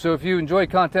YouTube. So if you enjoy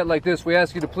content like this, we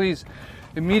ask you to please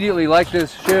immediately like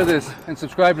this, share this, and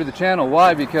subscribe to the channel.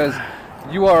 Why? Because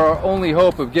you are our only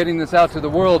hope of getting this out to the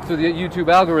world through the YouTube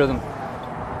algorithm.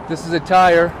 This is a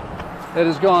tire that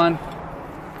is gone.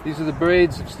 These are the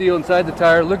braids of steel inside the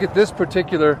tire. Look at this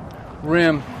particular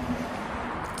rim.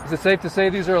 Is it safe to say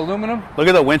these are aluminum? Look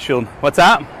at the windshield. What's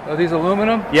that? Are these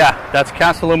aluminum? Yeah, that's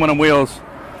cast aluminum wheels.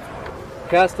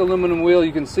 Cast aluminum wheel,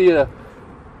 you can see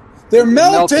they're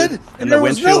melted and there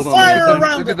was no fire around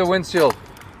it. Look at the windshield.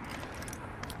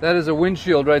 That is a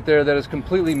windshield right there that is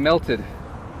completely melted.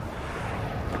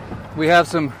 We have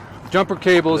some jumper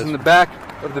cables in the back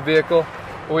of the vehicle.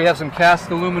 We have some cast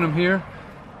aluminum here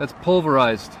that's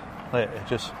pulverized. It's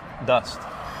just dust.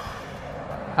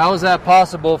 How is that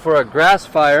possible for a grass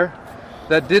fire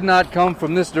that did not come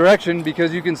from this direction?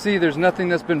 Because you can see there's nothing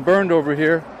that's been burned over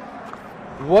here.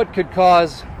 What could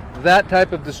cause that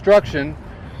type of destruction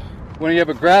when you have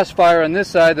a grass fire on this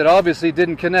side that obviously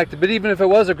didn't connect? But even if it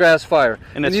was a grass fire,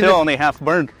 and it's still only half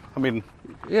burned. I mean,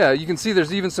 yeah, you can see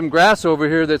there's even some grass over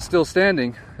here that's still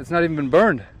standing. It's not even been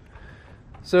burned.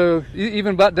 So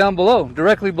even down below,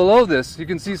 directly below this, you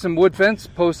can see some wood fence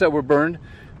posts that were burned,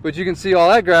 but you can see all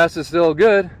that grass is still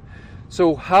good.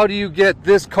 So how do you get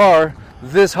this car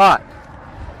this hot?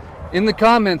 In the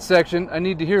comments section, I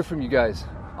need to hear from you guys.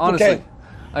 Honestly, okay.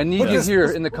 I need you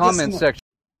here in the comments section.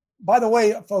 By the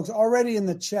way, folks, already in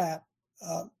the chat,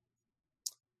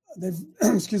 they've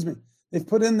excuse me, they've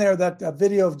put in there that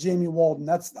video of Jamie Walden.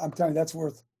 I'm telling you,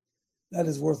 that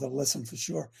is worth a listen for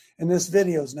sure. And this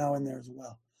video is now in there as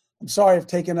well. I'm sorry I've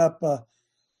taken up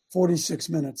 46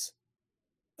 minutes.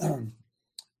 Come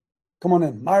on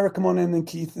in. Myra, come on in, and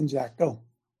Keith and Jack, go.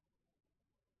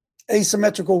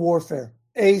 Asymmetrical warfare.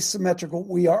 Asymmetrical.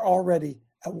 We are already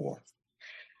at war.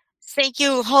 Thank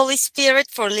you, Holy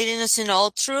Spirit, for leading us in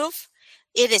all truth.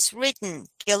 It is written,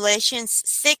 Galatians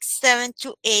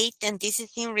 6:7-8, and this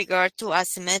is in regard to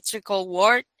asymmetrical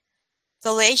war.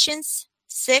 Galatians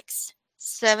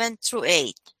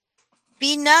 6:7-8.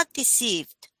 Be not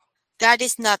deceived, God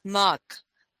is not mocked.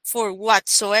 For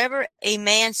whatsoever a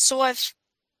man soweth,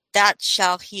 that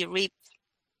shall he reap.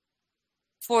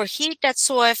 For he that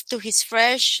soweth to his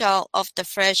flesh shall of the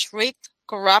flesh reap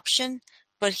corruption,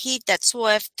 but he that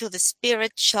soweth to the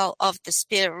Spirit shall of the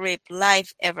Spirit reap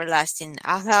life everlasting.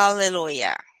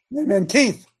 Hallelujah. Amen.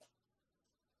 Keith.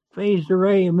 Phased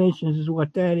array emissions is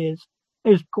what that is.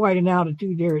 There's quite an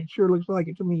altitude there. It sure looks like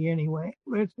it to me anyway.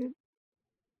 That's it.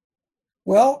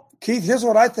 Well, Keith, here's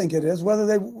what I think it is,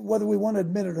 whether we want to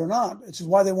admit it or not, which is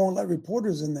why they won't let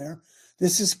reporters in there.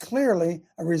 This is clearly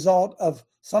a result of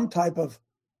some type of,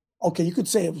 okay, you could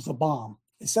say it was a bomb.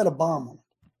 They set a bomb on it.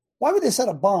 Why would they set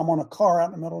a bomb on a car out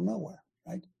in the middle of nowhere,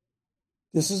 right?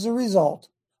 This is a result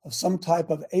of some type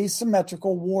of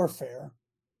asymmetrical warfare.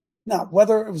 Now,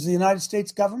 whether it was the United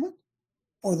States government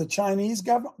or the Chinese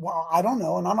government, well, I don't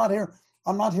know. And I'm not here.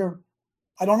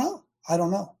 I don't know.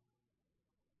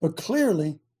 But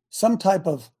clearly, some type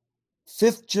of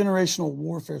fifth generational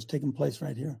warfare is taking place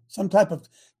right here. Some type of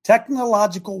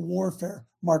technological warfare,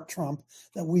 Mark Trump,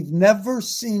 that we've never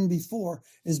seen before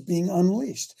is being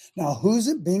unleashed. Now, who's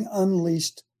it being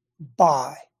unleashed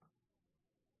by?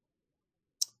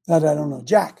 That I don't know.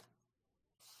 Jack.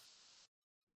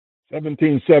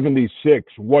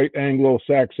 1776, white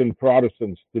Anglo-Saxon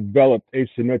Protestants developed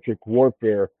asymmetric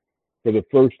warfare for the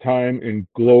first time in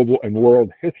global and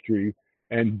world history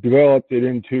and developed it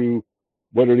into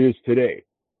what it is today.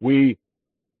 The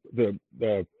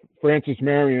Francis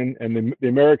Marion and the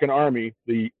American Army,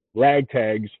 the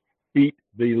ragtags, beat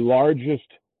the largest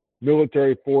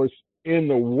military force in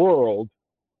the world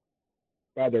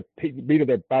by their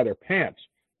pants.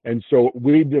 And so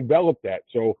we developed that.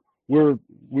 So we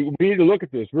need to look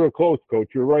at this real close, Coach.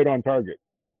 You're right on target.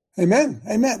 Amen.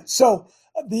 Amen. So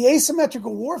the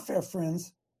asymmetrical warfare,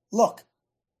 friends, look,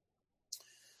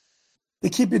 they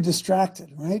keep you distracted,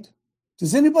 right?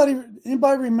 Does anybody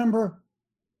remember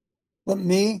but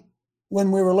me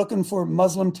when we were looking for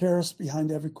Muslim terrorists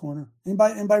behind every corner?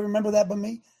 Anybody remember that but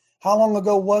me? How long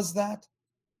ago was that?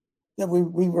 That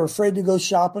we were afraid to go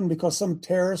shopping because some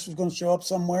terrorist was going to show up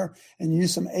somewhere and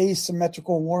use some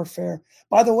asymmetrical warfare.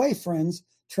 By the way, friends,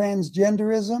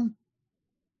 transgenderism,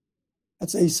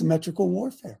 that's asymmetrical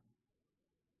warfare.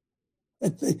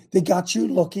 They got you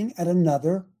looking at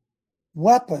another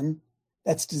weapon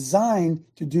that's designed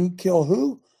to kill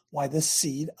who? Why, the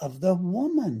seed of the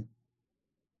woman.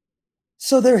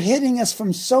 So they're hitting us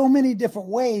from so many different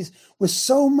ways with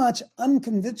so much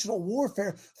unconventional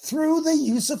warfare through the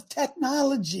use of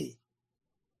technology.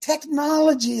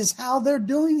 Technology is how they're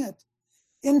doing it.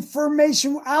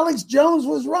 Information. Alex Jones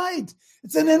was right.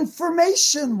 It's an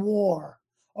information war.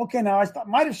 Okay, now I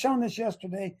might have shown this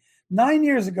yesterday. 9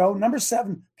 years ago, number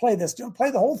 7, play this. Don't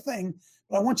play the whole thing,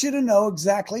 but I want you to know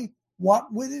exactly what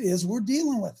it is we're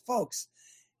dealing with, folks.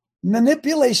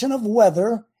 Manipulation of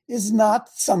weather is not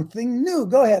something new.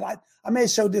 Go ahead. I may have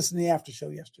showed this in the after show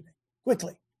yesterday.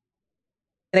 Quickly.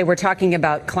 They were talking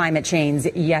about climate change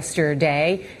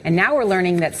yesterday, and now we're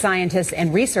learning that scientists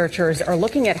and researchers are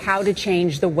looking at how to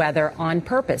change the weather on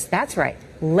purpose. That's right.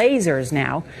 Lasers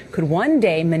now could one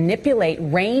day manipulate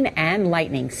rain and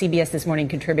lightning. CBS This Morning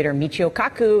contributor Michio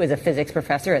Kaku is a physics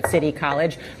professor at City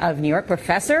College of New York.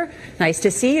 Professor, nice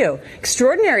to see you.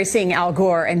 Extraordinary seeing Al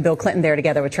Gore and Bill Clinton there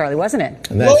together with Charlie, wasn't it?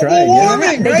 That's right.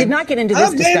 Warming, they did not get into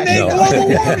this discussion,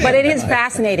 but it is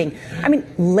fascinating. I mean,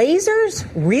 lasers,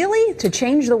 really, to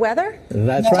change the weather?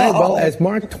 That's right. Well, as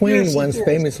Mark Twain once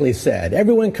famously said,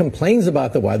 everyone complains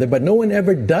about the weather, but no one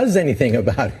ever does anything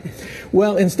about it.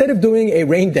 Well, instead of doing a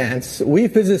rain dance, we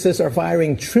physicists are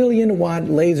firing trillion-watt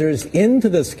lasers into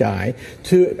the sky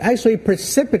to actually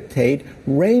precipitate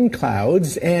rain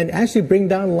clouds and actually bring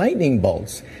down lightning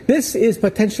bolts. This is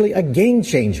potentially a game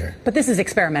changer. But this is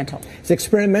experimental. It's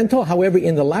experimental. However,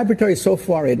 in the laboratory so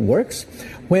far it works.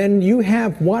 When you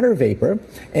have water vapor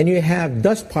and you have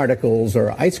dust particles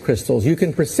or ice crystals, you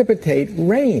can precipitate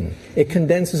rain. It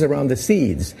condenses around the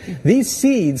seeds. These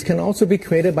seeds can also be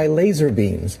created by laser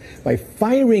beams. By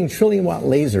firing trillion-watt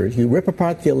lasers, you rip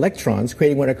apart the electrons,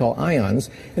 creating what are called ions,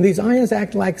 and these ions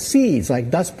act like seeds, like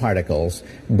dust particles,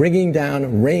 bringing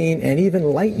down rain and even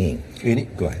lightning.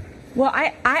 Go ahead. Well,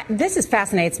 this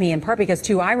fascinates me in part because,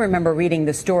 too, I remember reading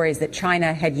the stories that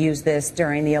China had used this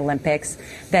during the Olympics,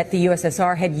 that the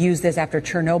USSR had used this after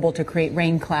Chernobyl to create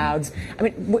rain clouds. I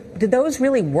mean, did those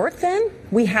really work then?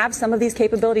 We have some of these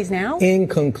capabilities now?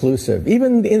 Inconclusive.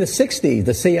 Even in the 60s,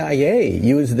 the CIA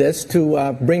used this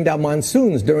to bring down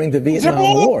monsoons during the Vietnam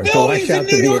War to wash out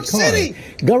the Viet Cong.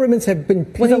 Governments have been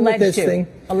playing with this thing.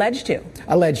 Alleged to.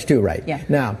 Alleged to, right. Yeah.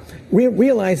 Now, we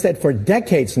realize that for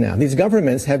decades now, these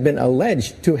governments have been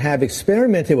alleged to have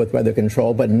experimented with weather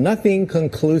control, but nothing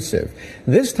conclusive.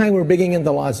 This time we're bringing in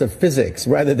the laws of physics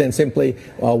rather than simply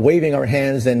waving our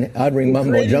hands and uttering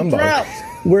mumbo-jumbo.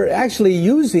 We're actually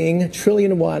using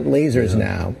trillion-watt lasers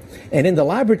now. And in the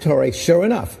laboratory, sure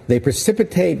enough, they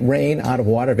precipitate rain out of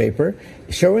water vapor.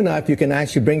 Sure enough, you can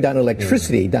actually bring down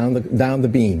electricity down the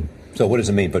beam. So what does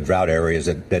it mean for drought areas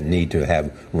that need to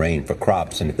have rain for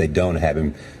crops? And if they don't have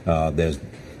them, there's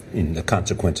the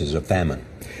consequences of famine.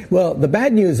 Well, the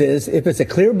bad news is if it's a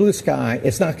clear blue sky,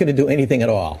 it's not going to do anything at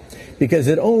all because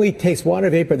it only takes water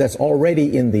vapor that's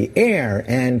already in the air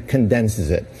and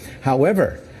condenses it.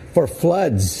 However, for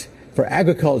floods, for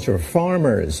agriculture,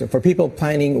 farmers, for people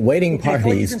planning wedding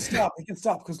parties. You can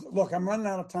stop because, look, I'm running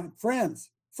out of time. Friends,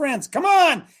 come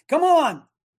on.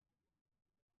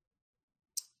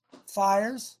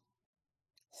 Fires,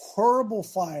 horrible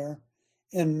fire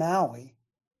in Maui,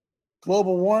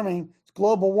 global warming,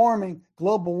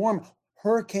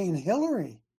 Hurricane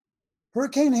Hillary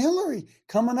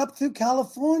coming up through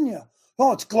California.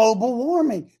 Oh, it's global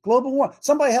warming.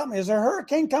 Somebody help me. Is there a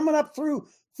hurricane coming up through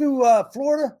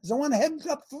Florida? Is there one heading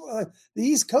up the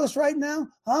East Coast right now?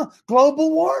 Huh?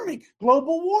 Global warming.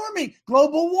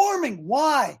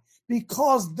 Why?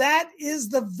 Because that is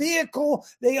the vehicle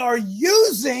they are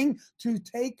using to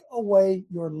take away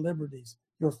your liberties,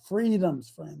 your freedoms,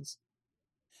 friends.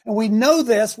 And we know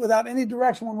this without any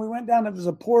direction. When we went down, it was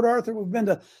a Port Arthur. We've been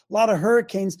to a lot of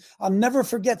hurricanes. I'll never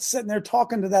forget sitting there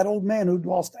talking to that old man who'd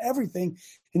lost everything.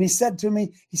 And he said to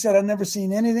me, I've never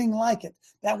seen anything like it.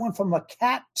 That went from a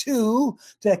Cat 2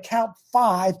 to a Cat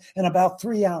 5 in about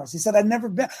 3 hours. He said,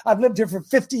 I've lived here for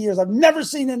 50 years. I've never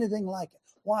seen anything like it.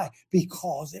 Why?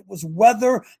 Because it was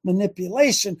weather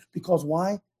manipulation. Because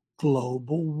why?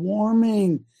 Global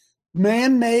warming.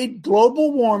 Man-made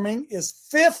global warming is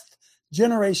fifth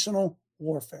generational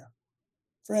warfare.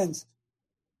 Friends,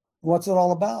 what's it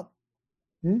all about?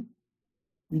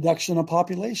 Reduction of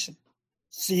population.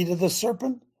 Seed of the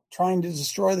serpent trying to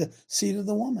destroy the seed of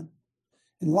the woman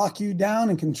and lock you down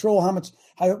and control how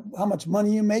much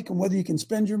money you make and whether you can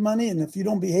spend your money. And if you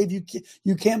don't behave,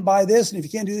 you can't buy this. And if you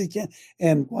can't do that, you can't.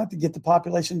 And what, to get the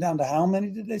population down to how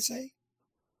many did they say?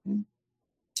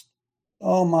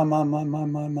 Oh,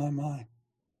 my.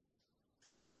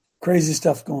 Crazy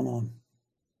stuff going on.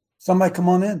 Somebody come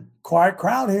on in. Quiet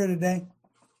crowd here today.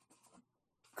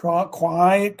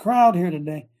 Quiet crowd here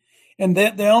today. And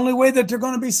the only way that they're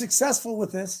going to be successful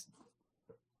with this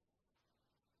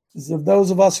is if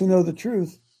those of us who know the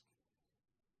truth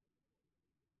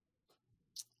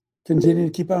continue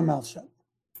to keep our mouth shut.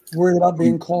 Worried about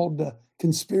being called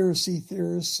conspiracy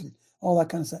theorists and all that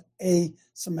kind of stuff.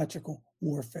 Asymmetrical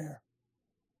warfare.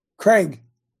 Craig.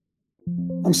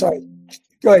 I'm sorry.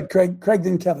 Go ahead, Craig. Craig,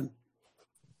 then Kevin.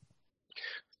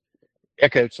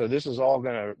 Okay, so this is all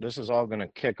gonna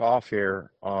kick off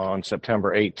here on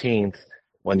September 18th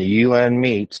when the UN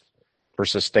meets for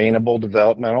Sustainable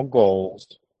Developmental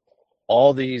Goals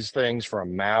all these things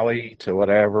from Maui to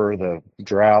whatever, the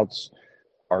droughts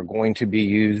are going to be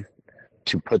used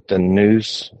to put the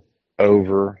noose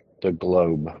over the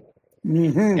globe.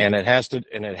 Mm-hmm. And it has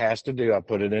to do, I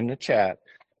put it in the chat.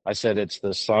 I said it's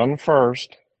the sun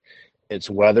first, it's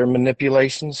weather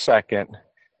manipulation second,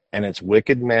 and it's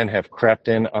wicked men have crept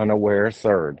in unaware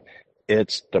third.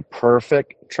 It's the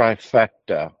perfect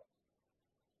trifecta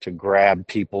to grab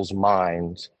people's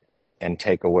minds and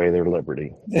take away their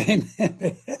liberty.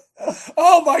 Amen.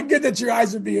 Oh my goodness, your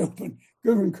eyes would be open.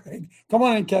 Good one, Craig. Come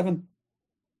on in, Kevin.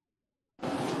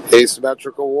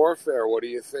 Asymmetrical warfare. What do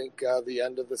you think the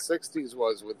end of the 60s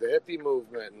was with the hippie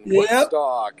movement and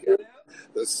Woodstock and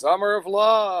the summer of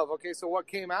love? Okay, so what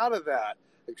came out of that?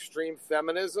 Extreme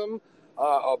feminism,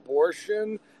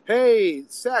 abortion. Hey,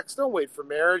 sex, don't wait for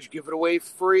marriage. Give it away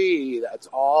free. That's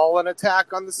all an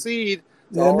attack on the seed.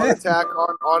 It's all an attack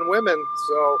on women.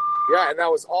 So, yeah, and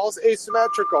that was all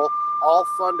asymmetrical, all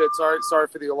funded. Sorry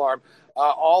for the alarm.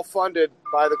 All funded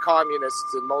by the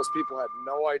communists, and most people had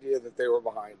no idea that they were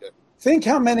behind it. I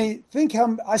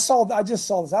just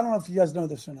saw this. I don't know if you guys know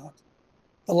this or not.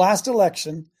 The last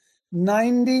election,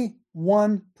 91%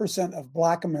 of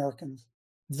Black Americans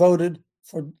voted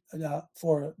for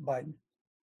Biden.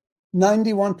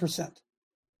 91%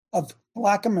 of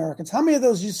Black Americans. How many of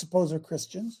those you suppose are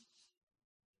Christians?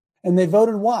 And they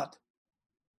voted what?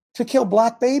 To kill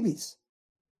Black babies.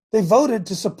 They voted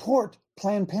to support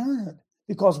Planned Parenthood.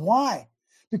 Because why?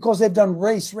 Because they've done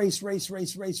race, whitey,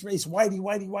 race,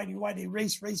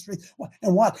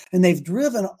 and what? And they've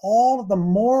driven all of the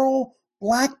moral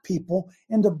Black people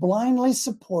into blindly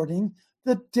supporting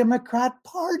the Democrat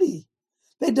Party.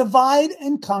 They divide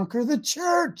and conquer the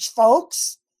church,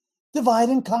 folks. Divide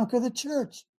and conquer the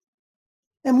church.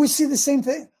 And we see the same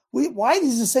thing.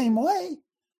 Whitey's the same way.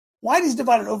 Whitey's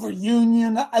divided over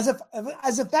union, as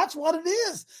if that's what it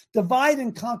is. Divide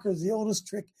and conquer is the oldest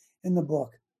trick in the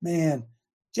book. Man.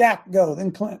 Jack, go.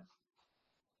 Then Clint.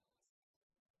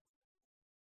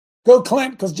 Go,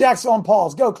 Clint, because Jack's on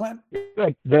pause. Go, Clint.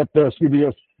 That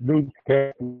CBS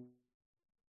newscast.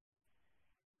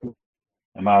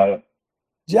 Am I?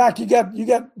 Jack, you got. We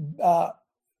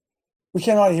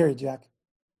can't hardly hear you, Jack.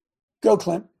 Go,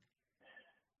 Clint.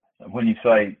 When you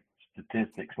say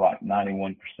statistics like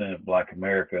 91% of Black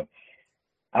America,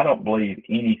 I don't believe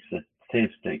any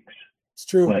statistics. It's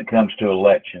true. When it comes to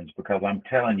elections, because I'm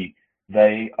telling you,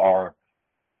 they are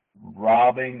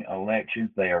robbing elections.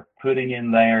 They are putting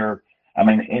in there. I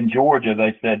mean, in Georgia,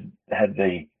 they said had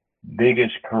the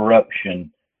biggest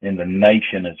corruption in the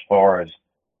nation as far as,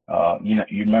 you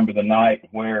remember the night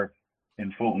where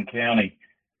in Fulton County,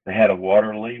 they had a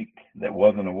water leak that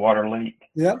wasn't a water leak.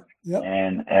 Yep.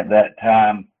 And at that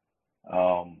time,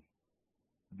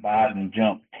 Biden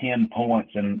jumped 10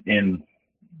 points in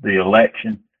the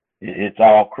election. It's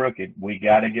all crooked. We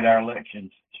got to get our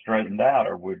elections straightened out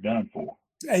or we're done for.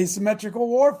 Asymmetrical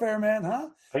warfare, man, huh?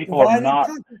 People are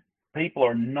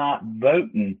not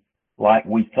voting like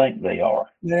we think they are.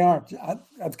 They aren't.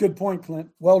 That's a good point,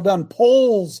 Clint. Well done.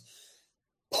 Polls,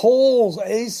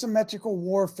 asymmetrical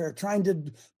warfare.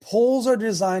 Polls are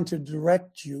designed to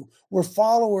direct you. We're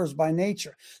followers by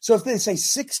nature. So if they say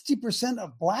 60%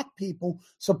 of Black people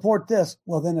support this,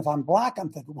 well, then if I'm Black, I'm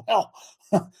thinking, well,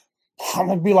 I'm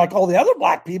going to be like all the other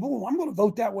Black people. I'm going to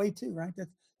vote that way too, right?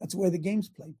 That's the way the game's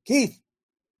played. Keith.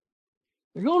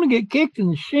 They're going to get kicked in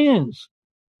the shins.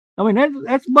 I mean,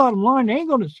 that's the bottom line. They ain't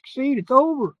going to succeed. It's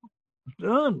over. It's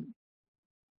done.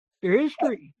 Their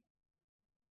history.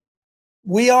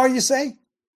 We are, you say?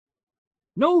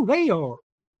 No, they are.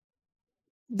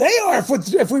 They are.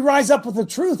 If we rise up with the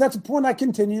truth, that's a point I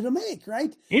continue to make,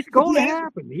 right? It's going to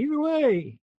happen either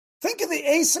way. Think of the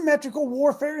asymmetrical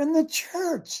warfare in the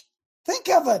church. Think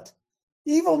of it.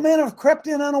 Evil men have crept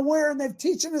in unaware and they've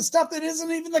teaching us stuff that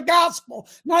isn't even the gospel,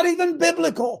 not even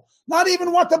biblical, not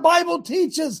even what the Bible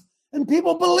teaches, and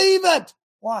people believe it.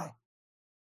 Why?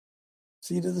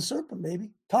 Seed of the serpent, baby.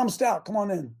 Tom Stout, come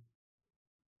on in.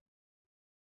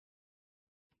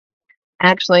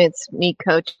 Actually, it's me,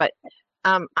 Coach, but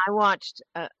I watched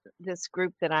this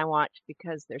group that I watch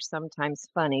because they're sometimes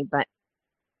funny, but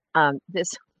they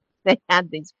had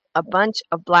a bunch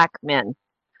of Black men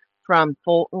from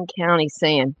Fulton County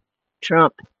saying,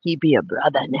 Trump, he be a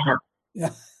brother now. Yeah.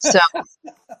 So,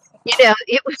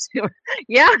 it was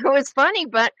funny,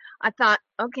 but I thought,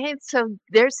 okay, so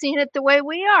they're seeing it the way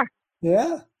we are.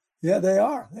 Yeah, they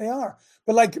are.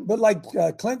 But like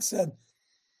Clint said,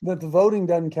 that the voting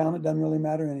doesn't count. It doesn't really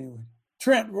matter anyway.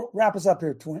 Trent, wrap us up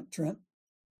here, Trent.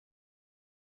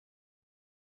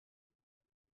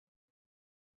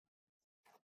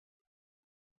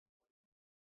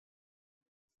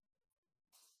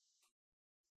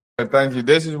 Thank you.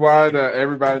 This is why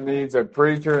everybody needs a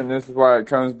preacher, and this is why it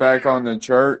comes back on the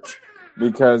church,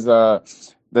 because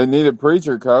they need a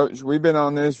preacher, Coach. We've been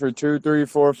on this for 2, 3,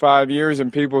 4, 5 years,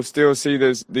 and people still see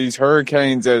these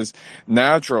hurricanes as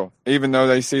natural, even though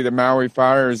they see the Maui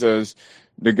fires as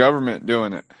the government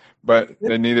doing it. But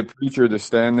they need a preacher to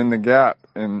stand in the gap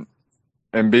and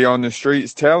be on the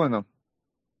streets telling them.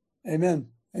 Amen.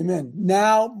 Amen.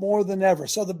 Now more than ever.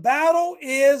 So the battle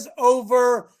is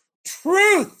over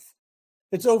truth.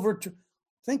 It's over.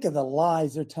 Think of the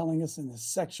lies they're telling us in the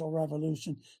sexual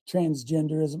revolution,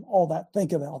 transgenderism, all that.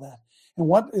 Think of all that. And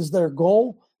what is their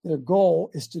goal? Their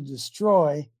goal is to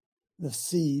destroy the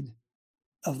seed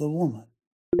of the woman.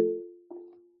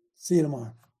 See you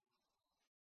tomorrow.